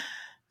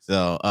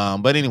 So,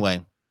 but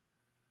anyway,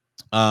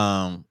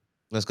 um,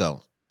 let's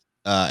go.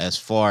 As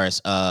far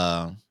as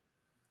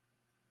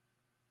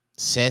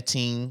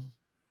setting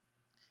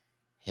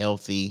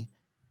healthy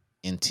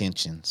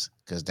intentions,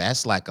 because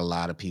that's like a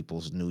lot of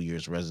people's New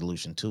Year's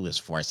resolution too, as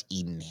far as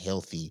eating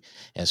healthy,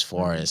 as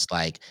far Mhm. as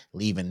like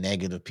leaving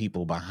negative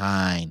people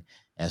behind,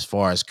 as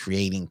far as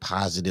creating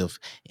positive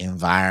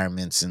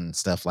environments and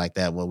stuff like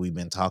that, what we've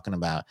been talking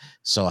about.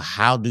 So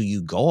how do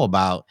you go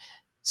about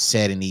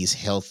setting these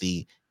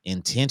healthy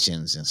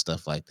intentions and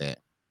stuff like that?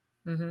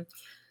 Mhm.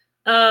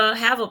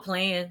 Have a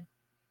plan.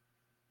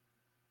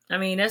 I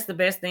mean, that's the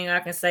best thing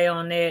I can say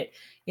on that.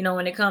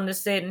 When it comes to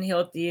setting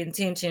healthy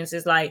intentions,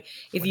 it's like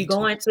if you go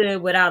 42. into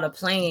it without a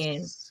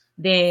plan,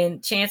 then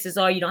chances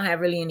are you don't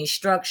have really any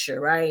structure,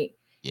 right?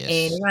 And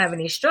if you Yes. don't have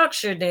any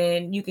structure,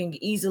 then you can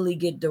easily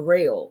get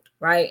derailed,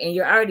 right? And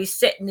you're already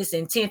setting this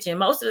intention.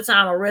 Most of the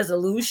time, a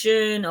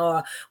resolution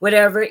or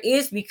whatever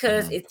is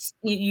because Mhm. it's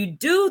you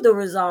do the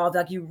resolve,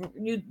 like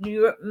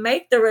you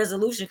make the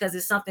resolution because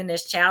it's something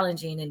that's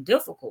challenging and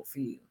difficult for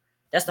you.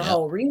 That's the Yep.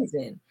 whole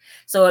reason.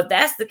 So if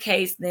that's the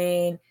case,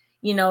 then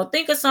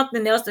think of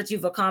something else that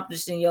you've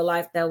accomplished in your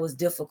life that was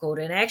difficult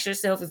and ask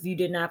yourself if you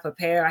did not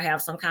prepare or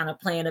have some kind of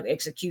plan of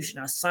execution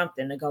or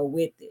something to go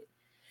with it.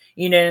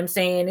 You know what I'm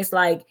saying? It's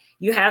like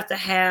you have to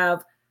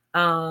have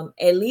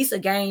at least a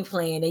game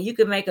plan and you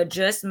can make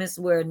adjustments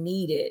where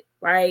needed,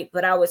 right?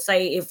 But I would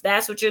say if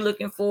that's what you're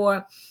looking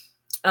for,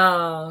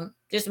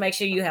 just make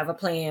sure you have a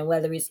plan,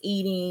 whether it's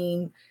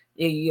eating,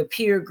 your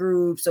peer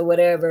groups or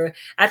whatever.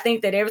 I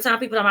think that every time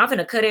people I'm going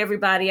to cut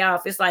everybody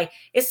off, it's like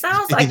it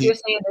sounds like you're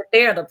saying that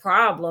they're the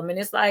problem. And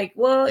it's like,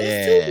 well,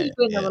 it's two Yeah,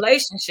 people in the yeah.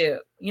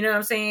 relationship. You know what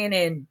I'm saying?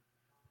 And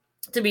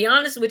to be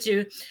honest with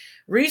you,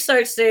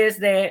 research says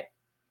that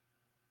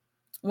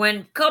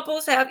when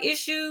couples have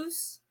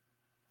issues,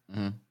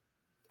 Mhm.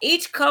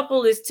 each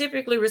couple is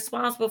typically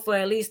responsible for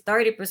at least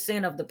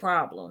 30% of the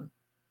problem.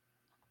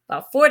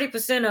 About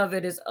 40% of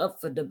it is up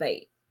for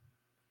debate.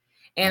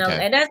 Okay.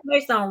 And that's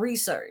based on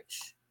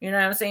research. You know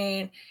what I'm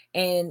saying?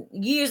 And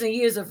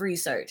years of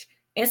research.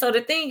 And so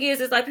the thing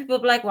is, it's like people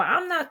be like, well,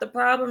 I'm not the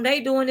problem.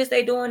 They doing this,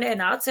 they doing that.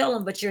 And I'll tell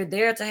them, but you're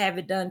there to have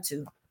it done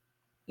too.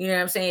 You know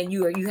what I'm saying?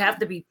 You have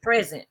to be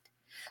present.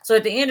 So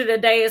at the end of the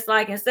day, it's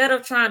like instead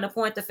of trying to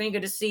point the finger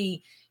to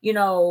see,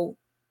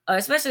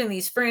 especially in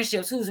these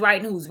friendships, who's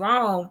right and who's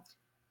wrong,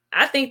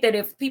 I think that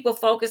if people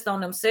focused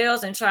on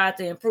themselves and tried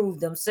to improve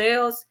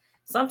themselves,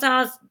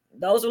 sometimes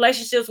those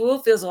relationships will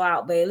fizzle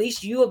out, but at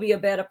least you will be a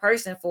better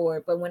person for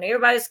it. But when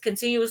everybody's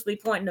continuously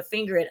pointing the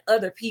finger at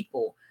other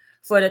people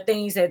for the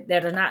things that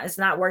are not, it's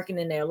not working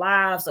in their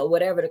lives or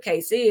whatever the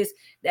case is,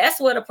 that's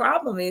what a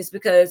problem is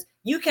because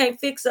you can't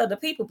fix other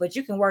people, but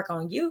you can work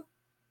on you.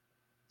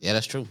 Yeah,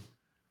 that's true.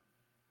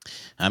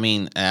 I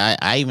mean,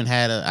 I even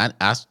had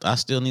I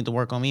still need to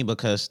work on me,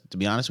 because to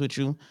be honest with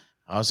you,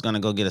 I was gonna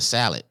go get a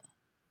salad,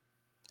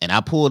 and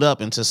I pulled up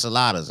into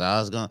Saladas.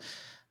 I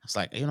was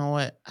like, you know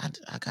what,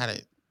 I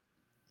gotta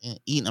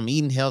eat. I'm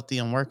eating healthy.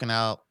 I'm working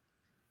out.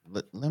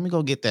 Let me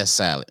go get that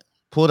salad.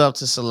 Pulled up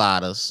to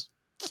Saladas,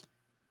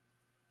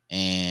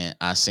 and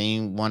I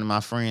seen one of my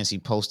friends. He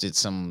posted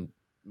some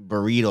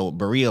burrito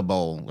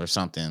bowl or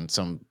something,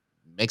 some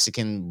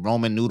Mexican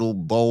Roman noodle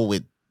bowl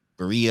with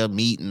burrito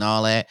meat and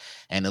all that,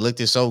 and it looked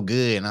so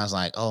good. And I was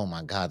like, oh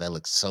my god, that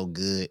looks so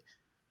good.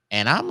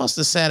 And I must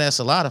have sat at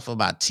Salada for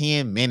about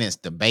 10 minutes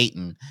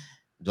debating: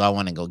 do I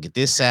want to go get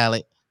this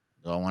salad?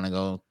 Do I want to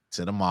go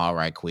to the mall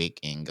right quick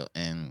and go?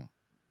 And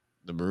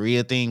the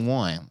burrito thing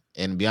won.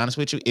 And to be honest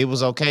with you, it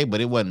was okay,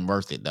 but it wasn't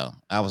worth it though.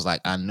 I was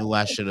like, I knew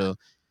I should have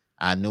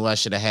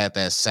had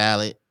that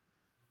salad.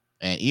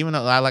 And even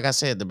though, like I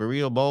said, the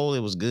burrito bowl, it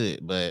was good,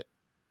 but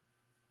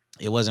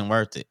it wasn't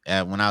worth it.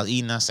 When I was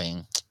eating, I was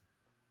saying,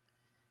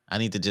 I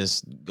need to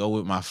just go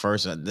with my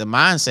first. The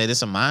mindset,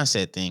 it's a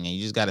mindset thing, and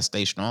you just got to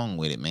stay strong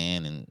with it,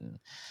 man. And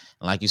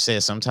like you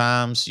said,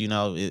 sometimes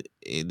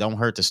it don't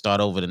hurt to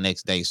start over the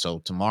next day. So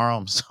tomorrow,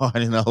 I'm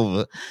starting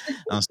over.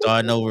 I'm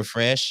starting over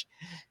fresh,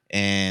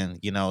 and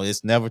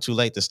it's never too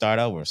late to start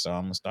over. So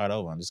I'm gonna start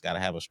over. I just got to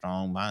have a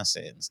strong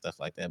mindset and stuff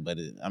like that. But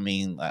I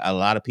mean, a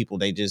lot of people,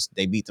 they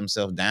beat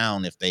themselves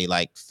down if they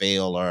like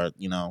fail, or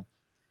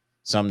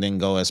something didn't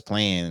go as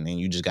planned, and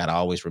you just got to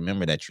always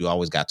remember that you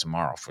always got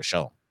tomorrow for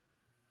sure.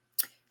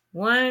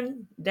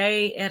 One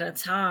day at a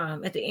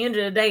time. At the end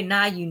of the day,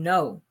 now you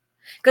know.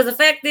 Because the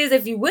fact is,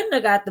 if you wouldn't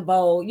have got the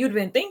bowl, you'd have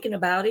been thinking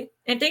about it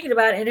and thinking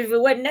about it. And if it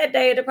wasn't that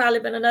day, it'd have probably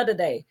been another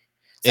day.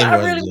 So It I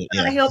was, really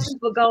try yeah. to help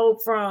people go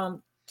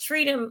from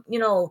treating,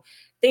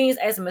 things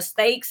as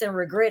mistakes and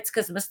regrets,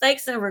 because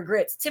mistakes and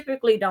regrets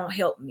typically don't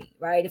help me,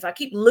 right? If I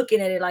keep looking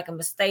at it like a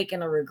mistake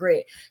and a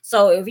regret.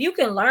 So if you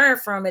can learn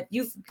from it,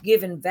 you've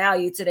given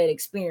value to that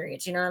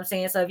experience. You know what I'm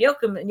saying? So if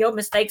your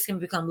mistakes can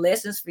become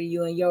lessons for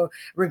you and your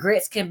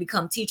regrets can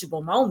become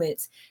teachable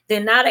moments,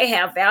 then now they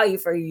have value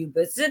for you.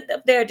 But sitting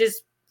up there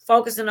just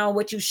focusing on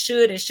what you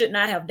should and should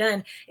not have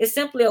done is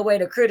simply a way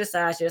to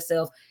criticize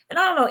yourself. And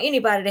I don't know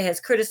anybody that has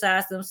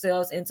criticized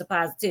themselves into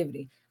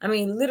positivity. I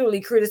mean,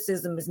 literally,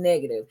 criticism is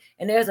negative.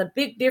 And there's a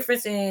big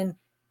difference in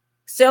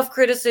self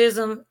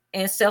criticism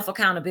and self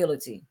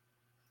accountability.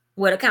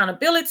 With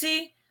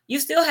accountability, you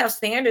still have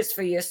standards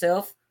for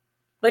yourself,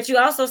 but you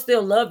also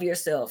still love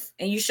yourself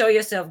and you show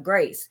yourself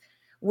grace.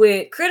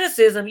 With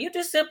criticism, you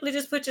just simply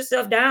just put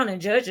yourself down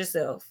and judge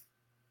yourself,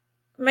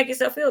 make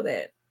yourself feel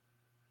bad.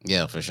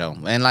 Yeah, for sure.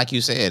 And like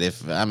you said,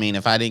 if I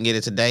didn't get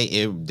it today,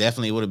 it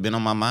definitely would have been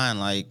on my mind.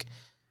 Like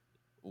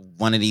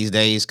one of these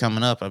days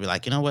coming up, I'll be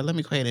like, you know what? Let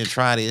me go ahead and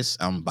try this.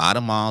 I'm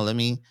bottom all. Let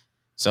me.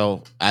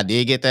 So I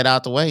did get that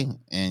out the way,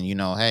 and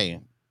hey,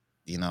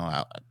 you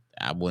know,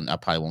 I wouldn't. I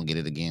probably won't get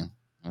it again.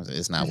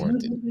 It's not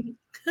worth it.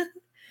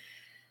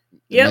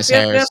 Yep,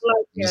 yep, yep.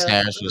 Like Miss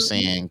Harris was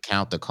saying,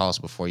 count the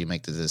cost before you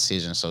make the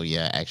decision. So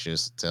yeah, ask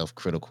yourself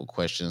critical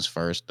questions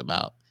first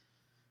about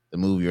the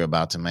move you're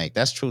about to make.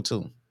 That's true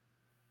too.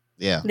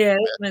 Yeah. yeah,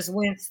 that's Miss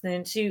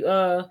Winston.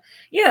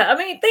 Yeah, I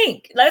mean,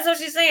 think. That's what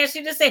she's saying.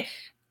 She just said,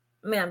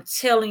 man, I'm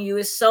telling you,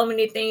 it's so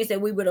many things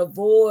that we would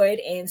avoid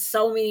and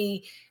so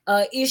many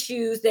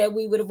issues that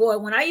we would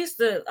avoid. When I used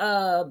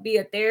to be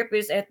a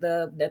therapist at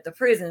the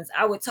prisons,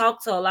 I would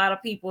talk to a lot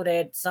of people,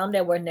 that some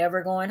that were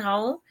never going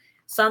home,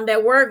 some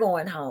that were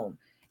going home.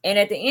 And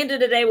at the end of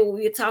the day, what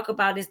we would talk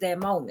about is that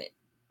moment,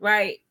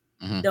 right?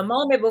 Hmm. The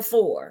moment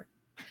before.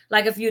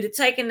 Like if you'd have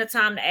taken the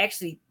time to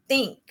actually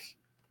think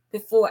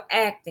before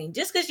acting,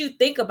 just because you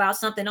think about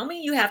something don't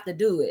mean you have to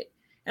do it.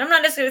 And I'm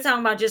not necessarily talking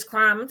about just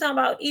crime. I'm talking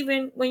about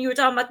even when you were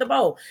talking about the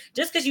bowl.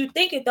 Just because you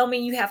think it don't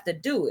mean you have to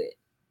do it.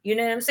 You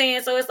know what I'm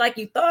saying? So it's like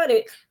you thought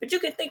it, but you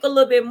can think a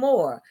little bit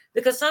more,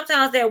 because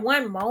sometimes that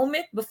one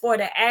moment before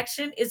the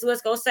action is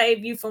what's gonna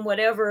save you from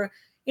whatever,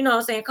 what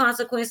I'm saying,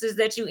 consequences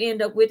that you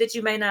end up with that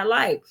you may not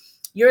like.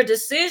 Your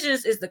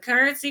decisions is the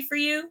currency for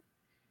you,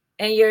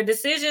 and your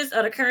decisions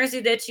are the currency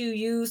that you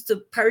use to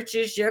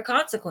purchase your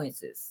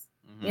consequences.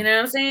 Hmm. You know what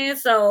I'm saying?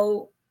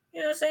 So,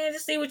 you know what I'm saying?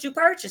 Just see what you're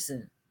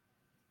purchasing.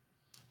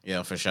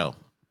 Yeah, for sure.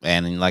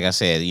 And like I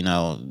said,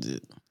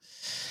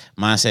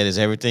 mindset is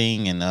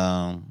everything. And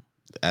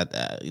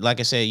like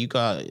I said,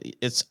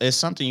 it's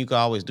something you can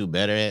always do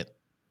better at.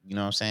 You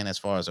know what I'm saying? As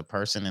far as a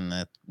person, and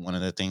that one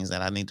of the things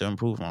that I need to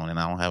improve on, and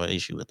I don't have an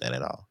issue with that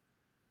at all.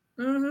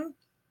 Mm-hmm.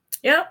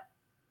 Yep.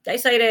 They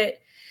say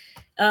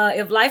that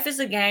if life is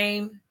a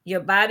game,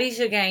 your body's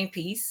your game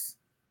piece.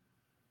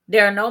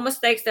 There are no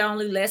mistakes, there are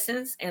only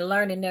lessons, and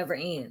learning never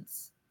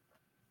ends.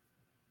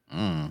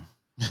 Mm.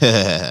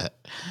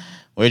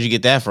 Where'd you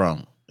get that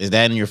from? Is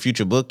that in your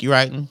future book you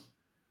writing?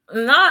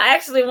 No,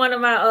 actually, one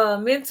of my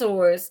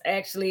mentors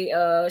actually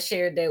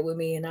shared that with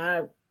me, and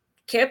I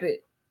kept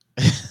it.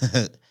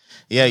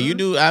 Yeah, you Mhm.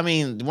 do. I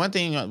mean, one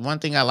thing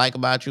I like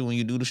about you when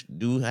you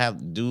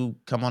do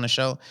come on the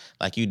show,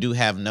 like you do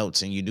have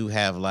notes, and you do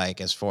have, like,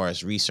 as far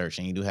as research,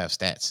 and you do have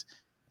stats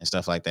and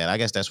stuff like that. I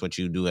guess that's what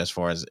you do as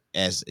far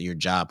as your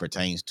job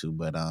pertains to.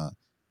 But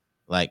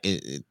like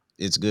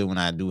it's good when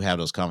I do have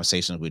those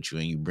conversations with you,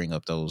 and you bring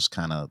up those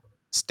kind of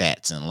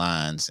stats and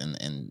lines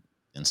and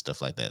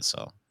stuff like that.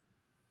 So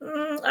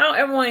I don't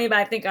ever want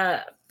anybody to think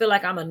I feel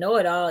like I'm a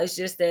know-it-all. It's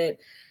just that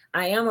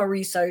I am a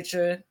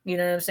researcher. You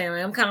know what I'm saying?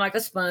 I'm kind of like a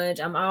sponge.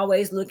 I'm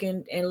always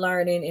looking and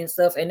learning and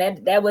stuff.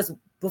 And that was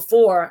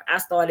before I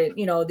started,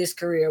 this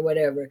career or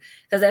whatever.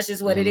 Because that's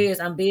just what it mhm. is.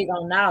 I'm big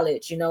on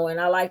knowledge, and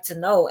I like to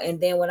know. And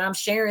then when I'm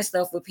sharing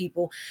stuff with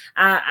people,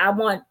 I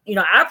want,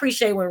 I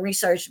appreciate when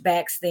research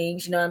backs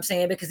things. You know what I'm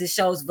saying? Because it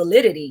shows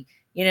validity.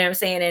 You know what I'm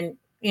saying? And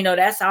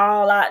that's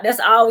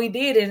all we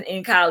did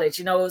in college.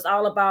 It was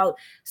all about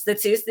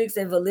statistics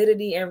and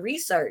validity and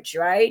research,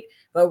 right?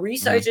 But Mhm.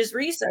 research is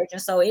research.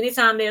 And so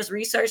anytime there's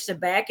research to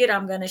back it,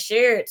 I'm going to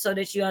share it so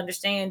that you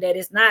understand that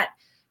it's not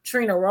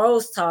Trina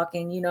Rose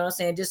talking, you know what I'm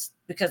saying? Just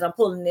because I'm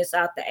pulling this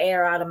out the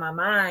air, out of my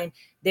mind,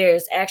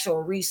 there's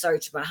actual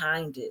research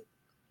behind it.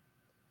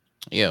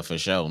 Yeah, for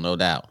sure, no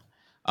doubt.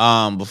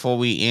 Before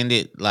we end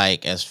it,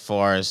 like, as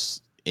far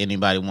as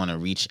anybody want to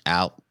reach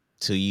out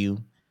to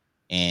you,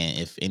 and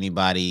if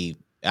anybody,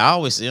 I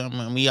always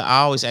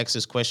ask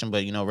this question,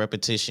 but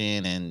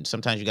repetition, and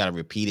sometimes you got to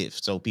repeat it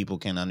so people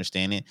can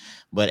understand it.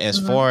 But as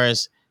Mhm. far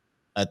as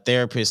a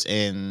therapist,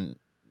 and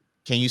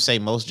can you say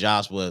most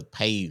jobs would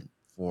pay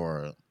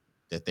for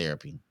the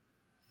therapy?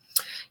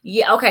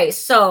 Yeah. Okay.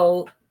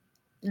 So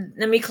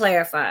let me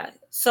clarify.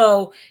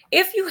 So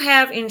if you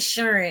have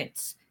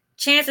insurance,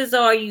 chances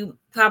are you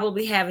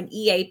probably have an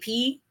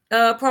EAP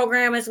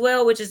program as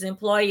well, which is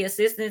Employee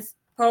Assistance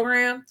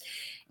Program.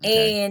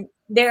 Okay. And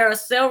there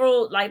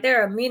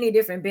are many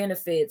different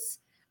benefits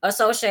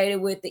associated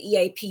with the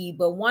EAP,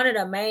 but one of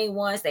the main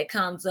ones that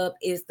comes up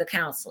is the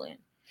counseling.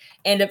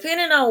 And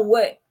depending on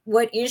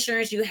what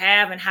insurance you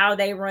have and how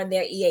they run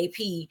their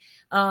EAP,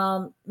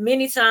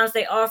 many times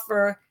they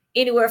offer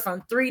anywhere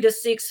from 3 to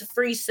 6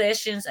 free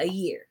sessions a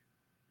year.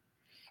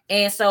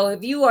 And so,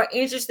 if you are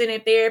interested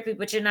in therapy,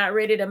 but you're not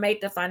ready to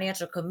make the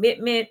financial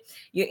commitment,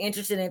 you're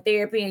interested in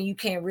therapy and you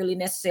can't really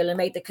necessarily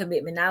make the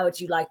commitment now that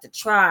you like to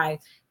try,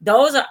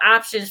 those are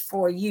options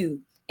for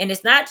you. And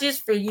it's not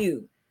just for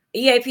you.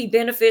 EAP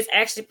benefits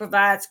actually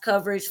provides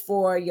coverage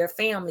for your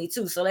family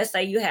too. So let's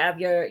say you have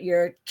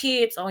your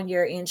kids on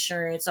your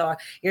insurance, or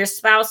your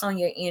spouse on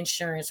your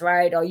insurance,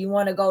 right? Or you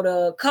want to go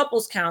to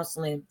couples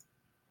counseling.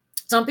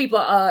 Some people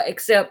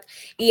accept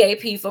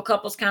EAP for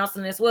couples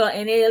counseling as well,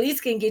 and it at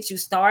least can get you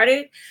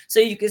started so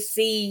you can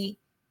see.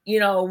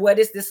 what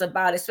is this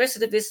about,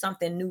 especially if it's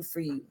something new for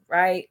you,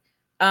 right?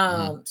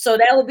 Hmm. So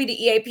that would be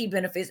the EAP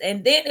benefits.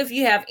 And then if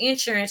you have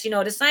insurance,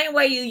 the same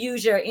way you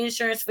use your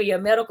insurance for your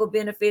medical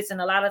benefits,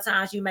 and a lot of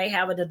times you may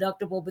have a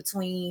deductible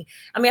between,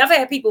 I mean, I've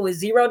had people with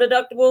zero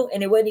deductible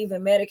and it wasn't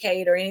even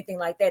Medicaid or anything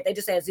like that. They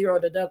just had zero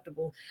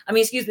deductible. I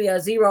mean, excuse me, a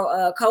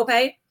zero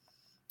copay,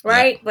 Yeah.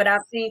 right? But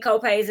I've seen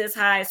copays as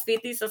high as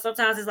 50. So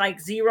sometimes it's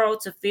like 0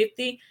 to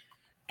 50.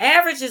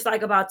 Average is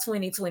like about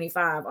 20,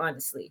 25,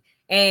 honestly.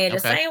 And the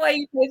Okay. same way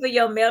you pay for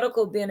your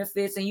medical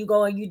benefits and you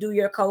go and you do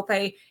your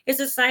copay, it's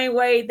the same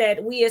way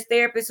that we as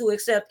therapists who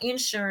accept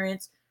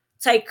insurance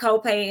take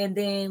copay. And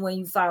then when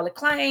you file a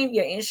claim,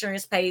 your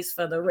insurance pays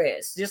for the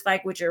rest, just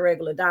like with your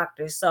regular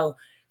doctor. So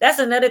that's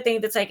another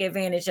thing to take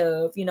advantage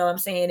of. You know what I'm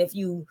saying? If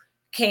you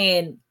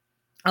can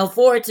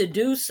afford to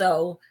do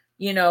so,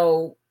 you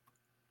know,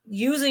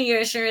 using your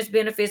insurance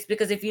benefits,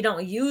 because if you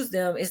don't use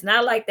them, it's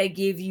not like they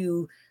give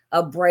you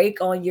a break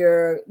on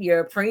your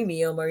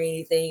premium or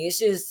anything. It's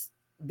just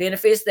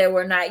benefits that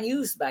were not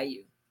used by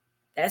you.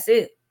 That's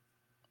it.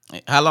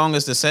 How long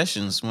is the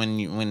sessions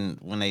when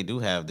when they do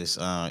have this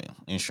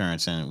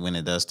insurance and when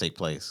it does take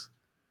place?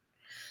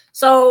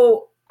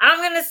 So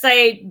I'm gonna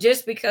say,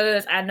 just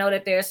because I know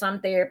that there are some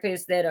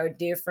therapists that are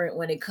different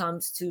when it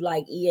comes to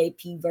like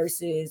EAP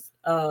versus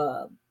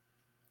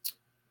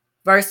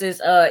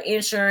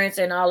insurance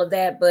and all of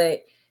that,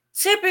 but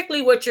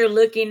typically what you're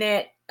looking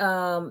at,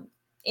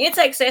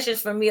 intake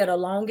sessions for me are the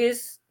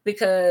longest,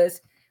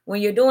 because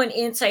when you're doing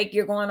intake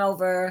you're going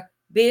over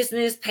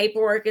business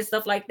paperwork and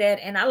stuff like that,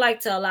 and I like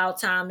to allow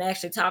time to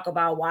actually talk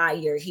about why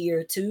you're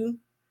here too.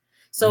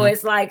 So Hmm.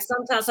 it's like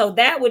sometimes, so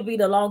that would be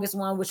the longest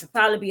one, which would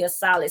probably be a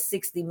solid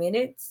 60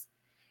 minutes.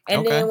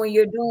 And Okay. then when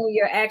you're doing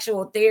your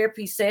actual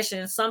therapy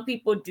sessions, some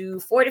people do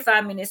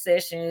 45-minute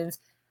sessions.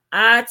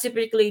 I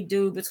typically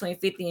do between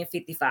 50 and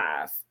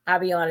 55. I'll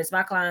be honest,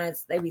 my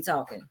clients, they be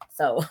talking.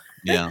 So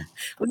Yeah.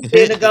 we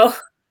tend to go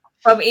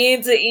from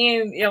end to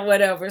end,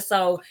 whatever.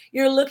 So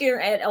you're looking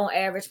at, on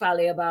average,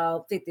 probably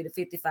about 50 to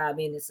 55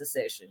 minutes a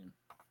session.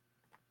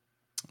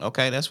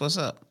 Okay, that's what's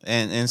up.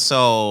 And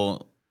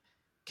so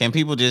can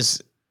people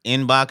just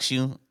inbox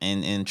you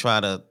and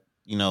try to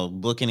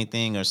book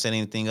anything or set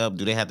anything up?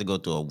 Do they have to go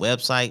to a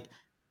website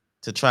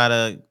to try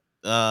to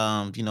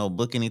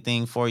book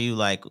anything for you?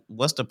 Like,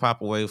 what's the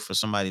proper way for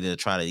somebody to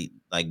try to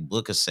like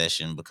book a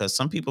session? Because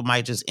some people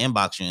might just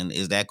inbox you, and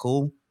is that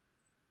cool?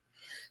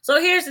 So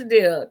here's the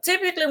deal.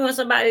 Typically, when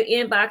somebody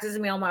inboxes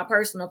me on my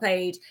personal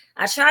page,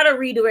 I try to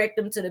redirect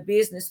them to the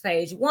business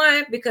page.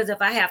 One, because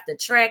if I have to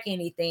track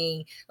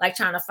anything, like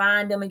trying to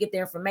find them and get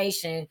their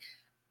information,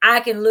 I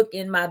can look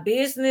in my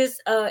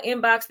business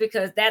inbox,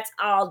 because that's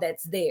all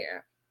that's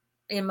there.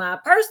 In my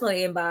personal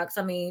inbox,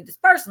 I mean, it's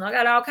personal. I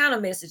got all kind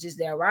of messages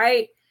there,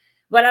 right?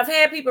 But I've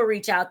had people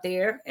reach out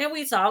there and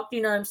we talked,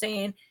 you know what I'm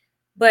saying?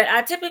 But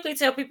I typically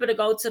tell people to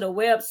go to the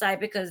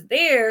website, because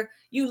there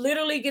you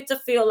literally get to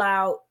fill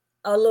out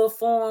a little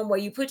form where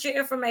you put your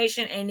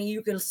information and then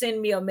you can send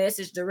me a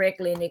message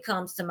directly and it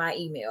comes to my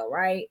email,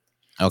 right?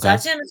 So I Okay.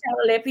 tend to try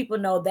to let people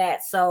know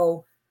that.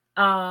 So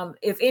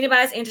if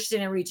anybody's interested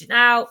in reaching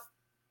out,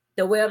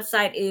 the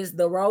website is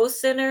the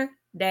Rose Center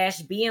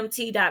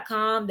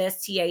bmt.com.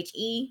 That's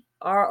Mm,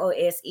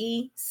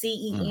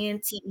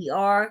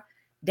 TheRosecenter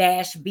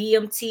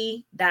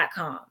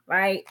bmt.com,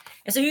 right?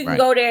 And so you can right.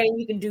 go there and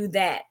you can do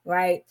that,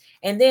 right?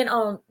 And then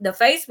on the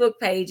Facebook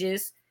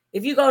pages,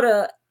 if you go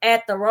to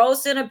at the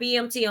Rose Center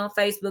BMT on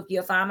Facebook,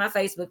 you'll find my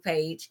Facebook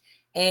page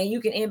and you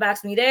can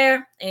inbox me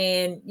there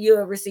and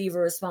you'll receive a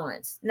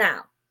response.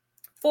 Now,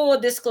 full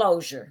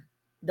disclosure,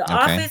 the Okay.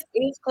 office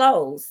is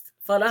closed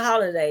for the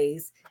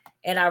holidays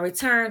and I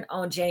return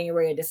on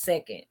January the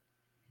 2nd.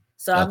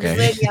 So I'm just Okay.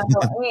 letting y'all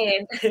know.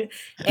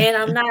 And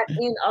I'm not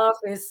in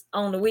office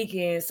on the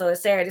weekend. So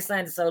it's Saturday,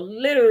 Sunday. So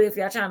literally, if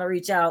y'all trying to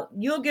reach out,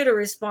 you'll get a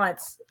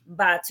response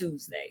by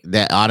Tuesday.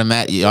 That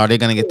automatic, are they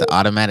gonna get the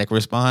automatic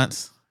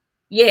response?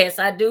 Yes,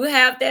 I do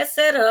have that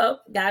set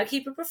up. Got to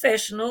keep it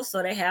professional.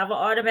 So they have an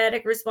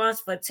automatic response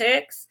for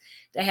text.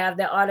 They have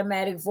the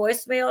automatic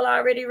voicemail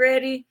already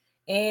ready.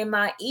 And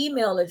my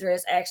email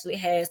address actually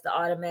has the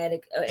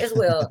automatic as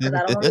well, because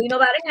I don't want to leave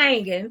nobody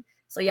hanging.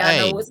 So y'all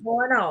know Hey, what's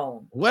going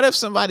on. what if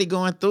somebody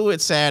going through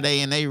it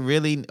Saturday and they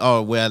really,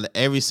 oh well,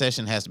 every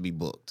session has to be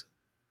booked,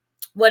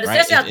 Well, the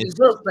right? session has to be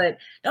booked, but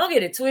don't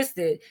get it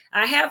twisted.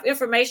 I have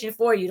information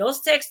for you.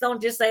 Those texts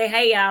don't just say,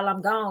 "Hey, y'all,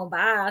 I'm gone.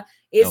 Bye."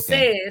 It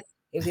Okay. says,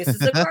 if this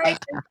is a crisis,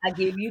 I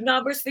give you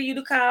numbers for you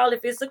to call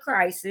if it's a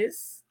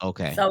crisis.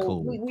 Okay, So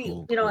cool, cool, you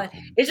cool, know,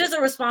 cool. it's just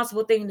a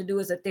responsible thing to do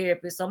as a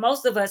therapist. So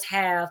most of us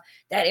have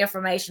that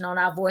information on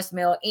our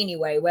voicemail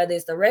anyway, whether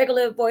it's the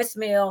regular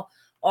voicemail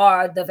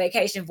or the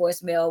vacation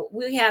voicemail.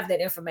 We have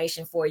that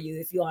information for you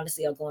if you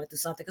honestly are going through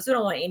something, because we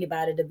don't want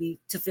anybody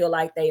to feel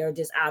like they are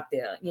just out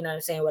there, you know what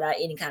I'm saying, without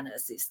any kind of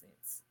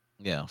assistance.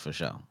 Yeah, for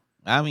sure.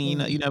 I mean,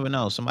 you Mhm. never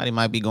know. Somebody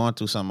might be going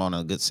through something on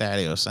a good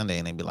Saturday or Sunday,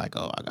 and they be like,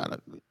 "Oh, I gotta."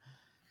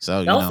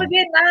 So Don't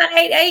forget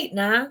 988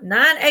 now.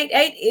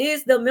 988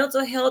 is the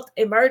mental health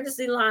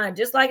emergency line.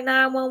 Just like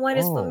 911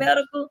 is for Oh,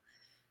 medical,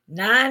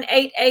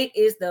 988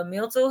 is the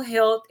mental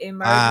health Wow, I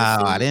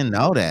emergency. didn't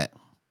know that.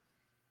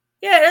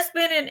 Yeah, it's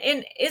been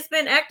in it's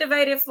been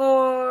activated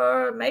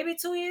for maybe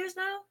 2 years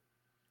now.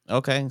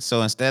 Okay,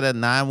 so instead of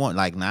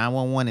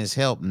 911 is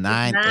help, It's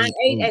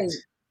 988. 988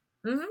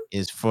 Mm-hmm.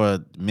 is for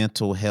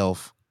mental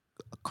health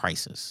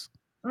crisis.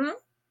 Mm-hmm.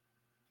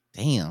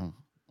 Damn.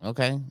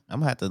 Okay, I'm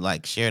gonna have to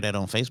like share that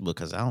on Facebook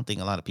because I don't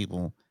think a lot of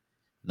people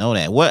know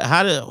that. What?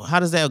 How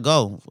does that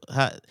go?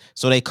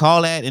 So they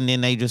call that and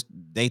then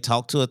they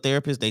talk to a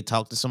therapist. They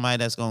talk to somebody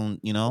that's going.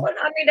 Well,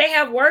 I mean, they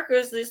have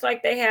workers. It's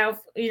like they have,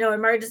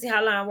 emergency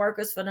hotline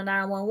workers for the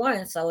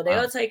 911. So Wow.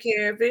 they'll take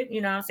care of it. You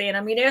know what I'm saying?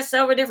 I mean, there's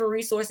several different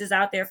resources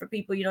out there for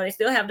people. They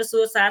still have the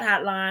suicide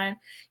hotline.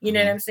 You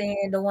know what Hmm. I'm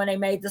saying? The one they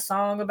made the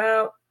song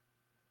about.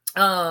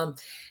 Um,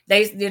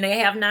 they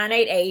have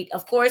 988.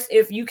 Of course,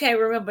 if you can't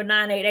remember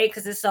 988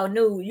 because it's so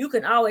new, you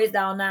can always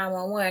dial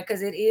 911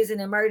 because it is an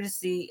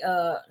emergency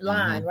Hmm.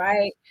 line,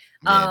 right?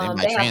 Yeah, they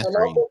might They have the transfer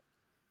you. local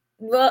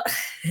well,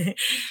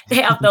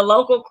 they have the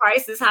local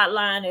crisis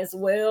hotline as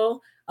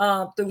well,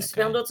 through Okay.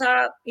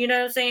 Spindletop. You know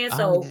what I'm saying? Oh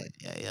So yeah,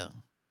 yeah, yeah.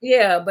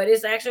 yeah, but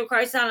it's actual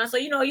crisis hotline. So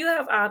you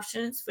have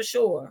options for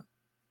sure.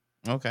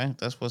 Okay,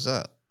 that's what's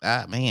up.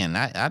 Man,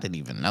 I didn't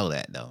even know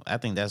that though. I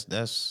think that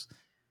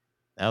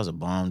was a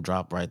bomb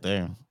drop right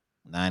there.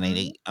 Nine eight Hmm.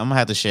 eight. I'm gonna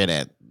have to share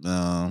that.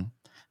 I'm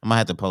gonna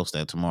have to post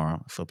that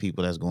tomorrow for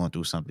people that's going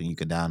through something. You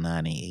could dial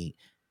 988,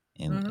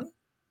 and Hmm.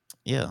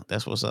 yeah,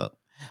 that's what's up.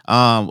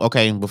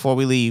 Okay, before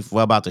we leave,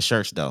 what about the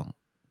shirts though?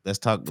 Let's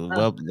talk.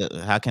 Well,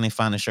 how can they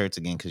find the shirts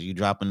again? Because you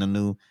dropping the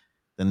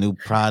new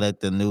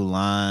product, the new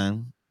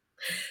line.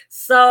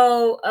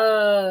 So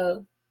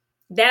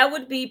that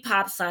would be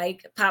Pop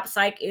Psych. Pop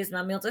Psych is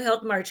my mental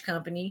health merch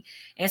company.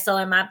 And so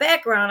in my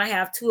background, I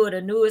have two of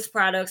the newest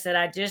products that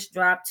I just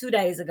dropped 2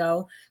 days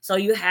ago. So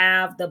you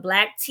have the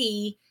black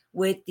tea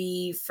with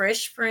the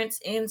Fresh Prince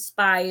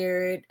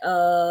inspired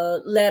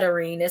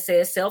lettering that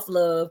says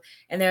self-love.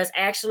 And there's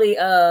actually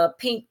a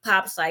pink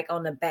Pop Psych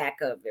on the back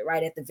of it,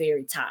 right at the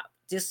very top.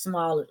 Just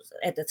small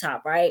at the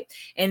top, right?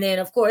 And then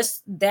of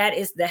course that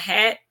is the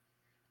hat.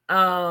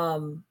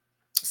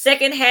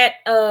 Second hat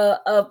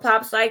of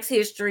Pop Psych's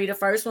history. The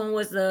first one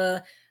was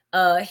the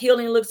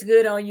Healing Looks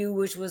Good on You,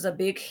 which was a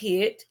big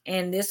hit,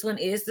 and this one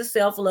is the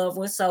self-love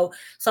one. So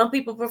some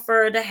people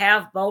prefer to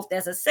have both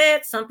as a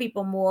set, some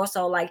people more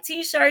so like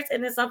t-shirts,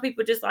 and then some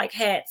people just like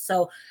hats.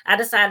 So I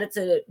decided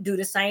to do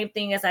the same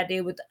thing as I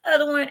did with the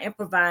other one and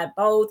provide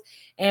both,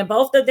 and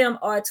both of them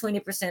are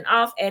 20%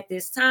 off at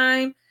this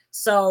time.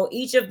 So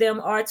each of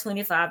them are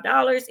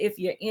 $25. If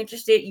you're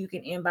interested, you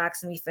can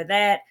inbox me for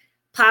that.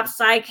 Pop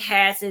Psych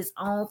has its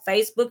own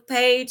Facebook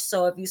page.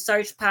 So if you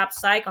search Pop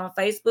Psych on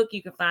Facebook,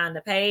 you can find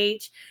the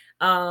page.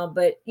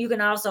 But you can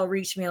also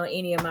reach me on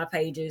any of my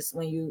pages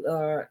when you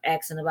are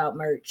asking about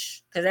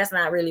merch, because that's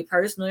not really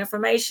personal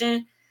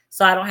information.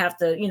 So I don't have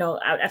to,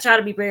 I try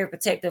to be very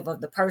protective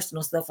of the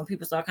personal stuff when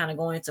people start kind of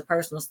going into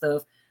personal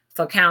stuff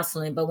for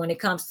counseling. But when it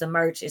comes to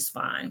merch, it's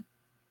fine.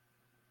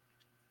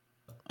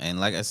 And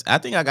like I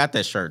think I got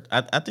that shirt.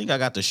 I think I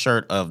got the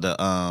shirt of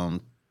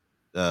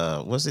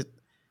the what's it?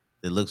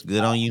 That looks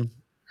good on you.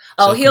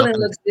 Oh, Self love, healing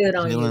looks good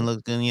on healing you.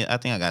 looks good on you. I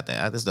think I got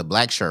that. It's the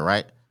black shirt,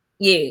 right?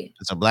 Yeah.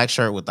 It's a black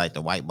shirt with like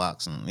the white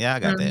box, and yeah, I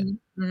got that.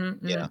 Hmm.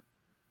 Hmm. Yeah,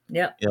 Hmm.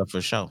 Yep. yeah, for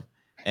sure.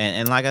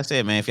 And like I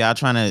said, man, if y'all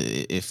trying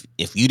to, if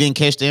you didn't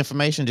catch the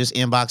information, just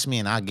inbox me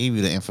and I'll give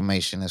you the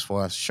information as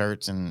far as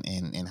shirts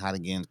and how to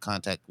get in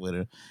contact with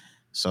her.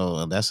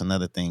 So that's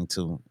another thing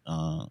too.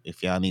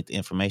 If y'all need the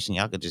information,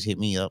 y'all could just hit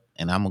me up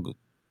and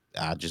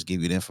I'll just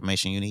give you the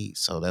information you need.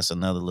 So that's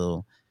another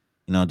little,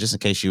 just in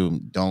case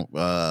you don't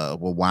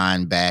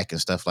rewind back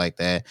and stuff like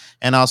that.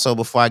 And also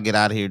before I get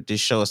out of here,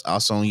 this show is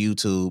also on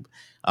YouTube.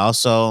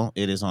 Also,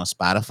 it is on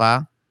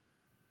Spotify,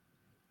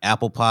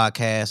 Apple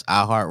Podcasts,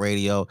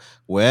 iHeartRadio,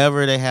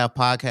 wherever they have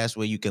podcasts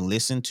where you can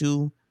listen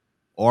to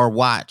or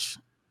watch,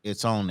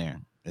 it's on there.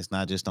 It's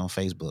not just on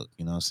Facebook.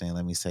 You know what I'm saying?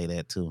 Let me say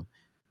that too.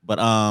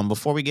 But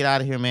before we get out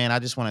of here, man, I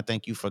just want to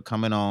thank you for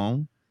coming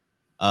on.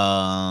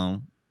 I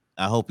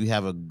hope you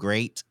have a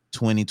great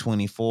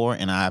 2024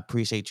 and I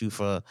appreciate you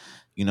for,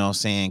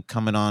 saying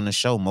coming on the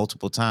show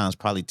multiple times,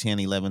 probably 10,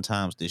 11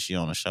 times this year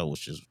on the show,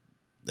 which is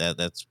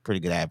that's pretty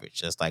good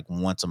average. That's like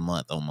once a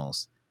month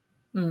almost.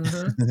 Hmm.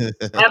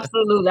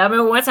 Absolutely. I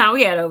remember one time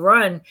we had a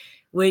run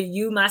with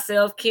you,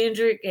 myself,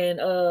 Kendrick, and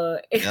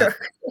Yep. Eric.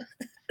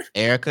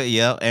 Erica,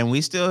 yep, and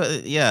we still,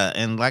 yeah,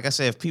 and like I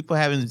said, if people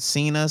haven't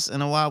seen us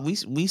in a while, we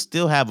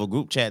still have a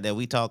group chat that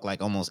we talk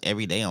like almost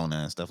every day on there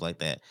and stuff like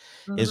that.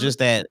 It's Hmm. just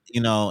that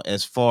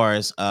as far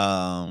as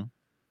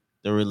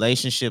the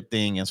relationship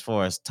thing, as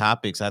far as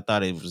topics, I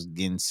thought it was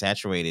getting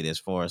saturated. As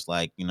far as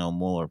like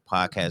more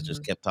podcasts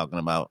just Hmm. kept talking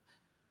about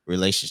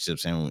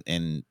relationships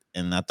and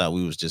I thought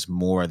we was just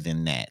more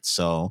than that.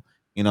 So,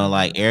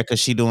 like Hmm. Erica,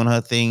 she doing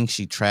her thing,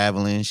 she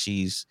traveling,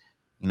 she's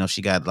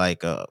she got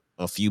like a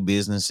few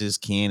businesses.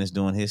 Ken is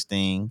doing his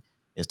thing.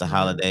 It's the Hmm.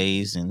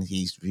 holidays and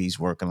he's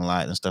working a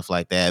lot and stuff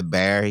like that.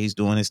 Bear, he's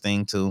doing his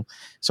thing too.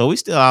 So we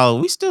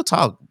still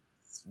talk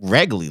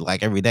regularly,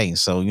 like every day.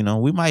 So,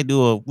 we might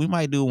do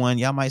one.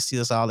 Y'all might see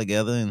us all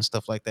together and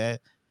stuff like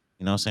that.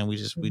 You know what I'm saying? We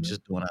Mhm.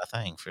 just doing our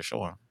thing for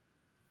sure.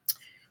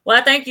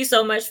 Well, thank you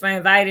so much for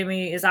inviting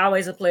me. It's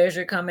always a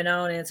pleasure coming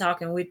on and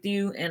talking with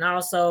you and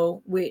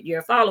also with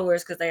your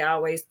followers because they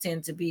always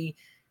tend to be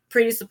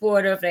pretty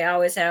supportive. They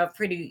always have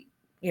pretty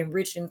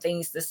enriching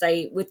things to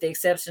say, with the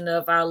exception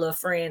of our little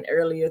friend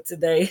earlier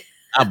today.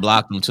 I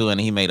blocked him too, and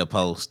he made a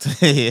post.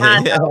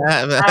 I know.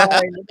 I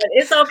already, but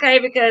it's okay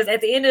because at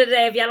the end of the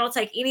day, if y'all don't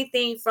take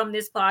anything from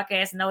this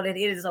podcast, know that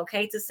it is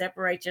okay to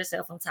separate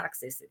yourself from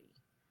toxicity.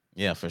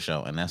 Yeah, for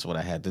sure. And that's what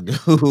I had to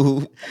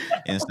do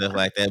and stuff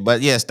like that.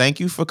 But yes, thank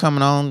you for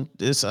coming on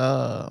this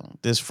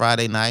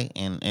Friday night,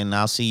 and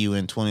I'll see you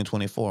in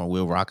 2024.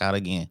 We'll rock out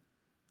again.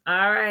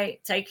 All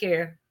right. Take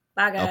care.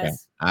 Bye, Okay.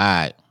 guys. All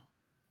right.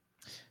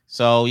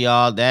 So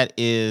y'all, that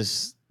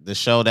is the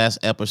show. That's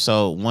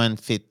episode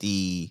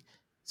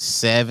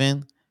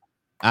 157.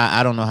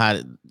 I don't know how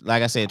to,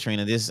 like I said,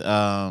 Trina, this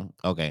okay.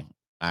 All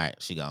right,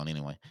 she gone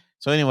anyway.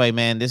 So anyway,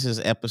 man, this was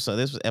episode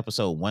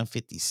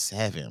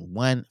 157.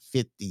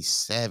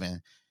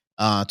 157.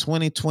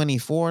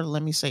 2024.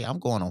 Let me say I'm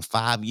going on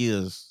 5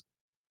 years.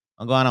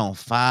 I'm going on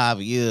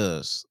 5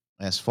 years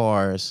as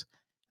far as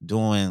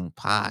doing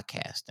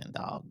podcasting,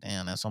 dog.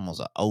 Damn, that's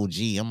almost an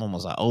OG. I'm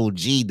almost an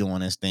OG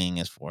doing this thing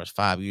as far as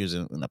 5 years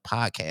in the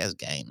podcast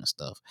game and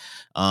stuff.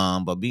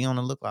 But be on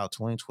the lookout.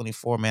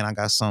 2024, man. I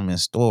got something in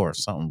store,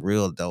 something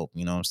real dope.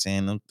 You know what I'm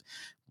saying?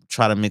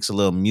 Try to mix a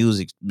little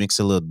music, mix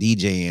a little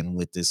DJ in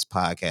with this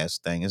podcast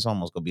thing. It's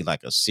almost gonna be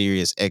like a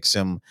Sirius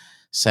XM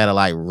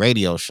satellite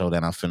radio show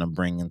that I'm finna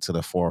bring into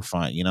the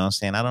forefront. You know what I'm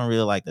saying? I don't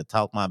really like to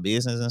talk my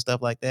business and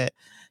stuff like that.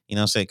 You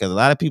know what I'm saying? Because a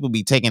lot of people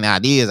be taking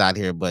ideas out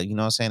here, but you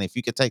know what I'm saying? If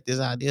you could take this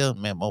idea,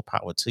 man, more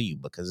power to you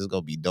because it's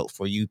gonna be dope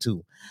for you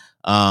too.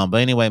 But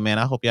anyway, man,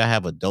 I hope y'all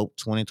have a dope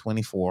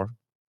 2024.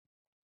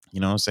 You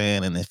know what I'm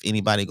saying? And if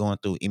anybody going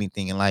through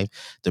anything in life,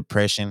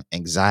 depression,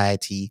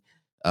 anxiety,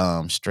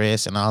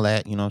 stress, and all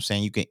that, you know what I'm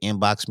saying? You can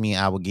inbox me.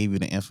 I will give you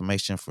the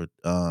information for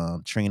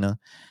Trina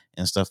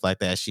and stuff like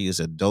that. She is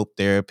a dope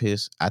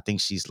therapist. I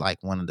think she's like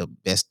one of the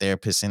best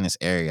therapists in this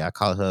area. I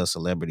call her a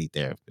celebrity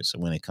therapist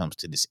when it comes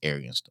to this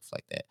area and stuff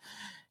like that.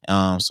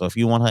 So if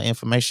you want her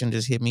information,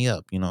 just hit me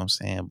up. You know what I'm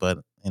saying? But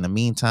in the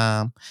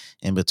meantime,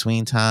 in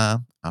between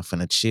time, I'm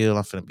finna chill.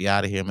 I'm finna be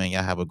out of here, man.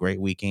 Y'all have a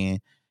great weekend.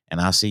 And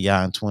I'll see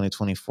y'all in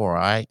 2024.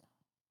 All right.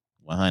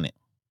 100.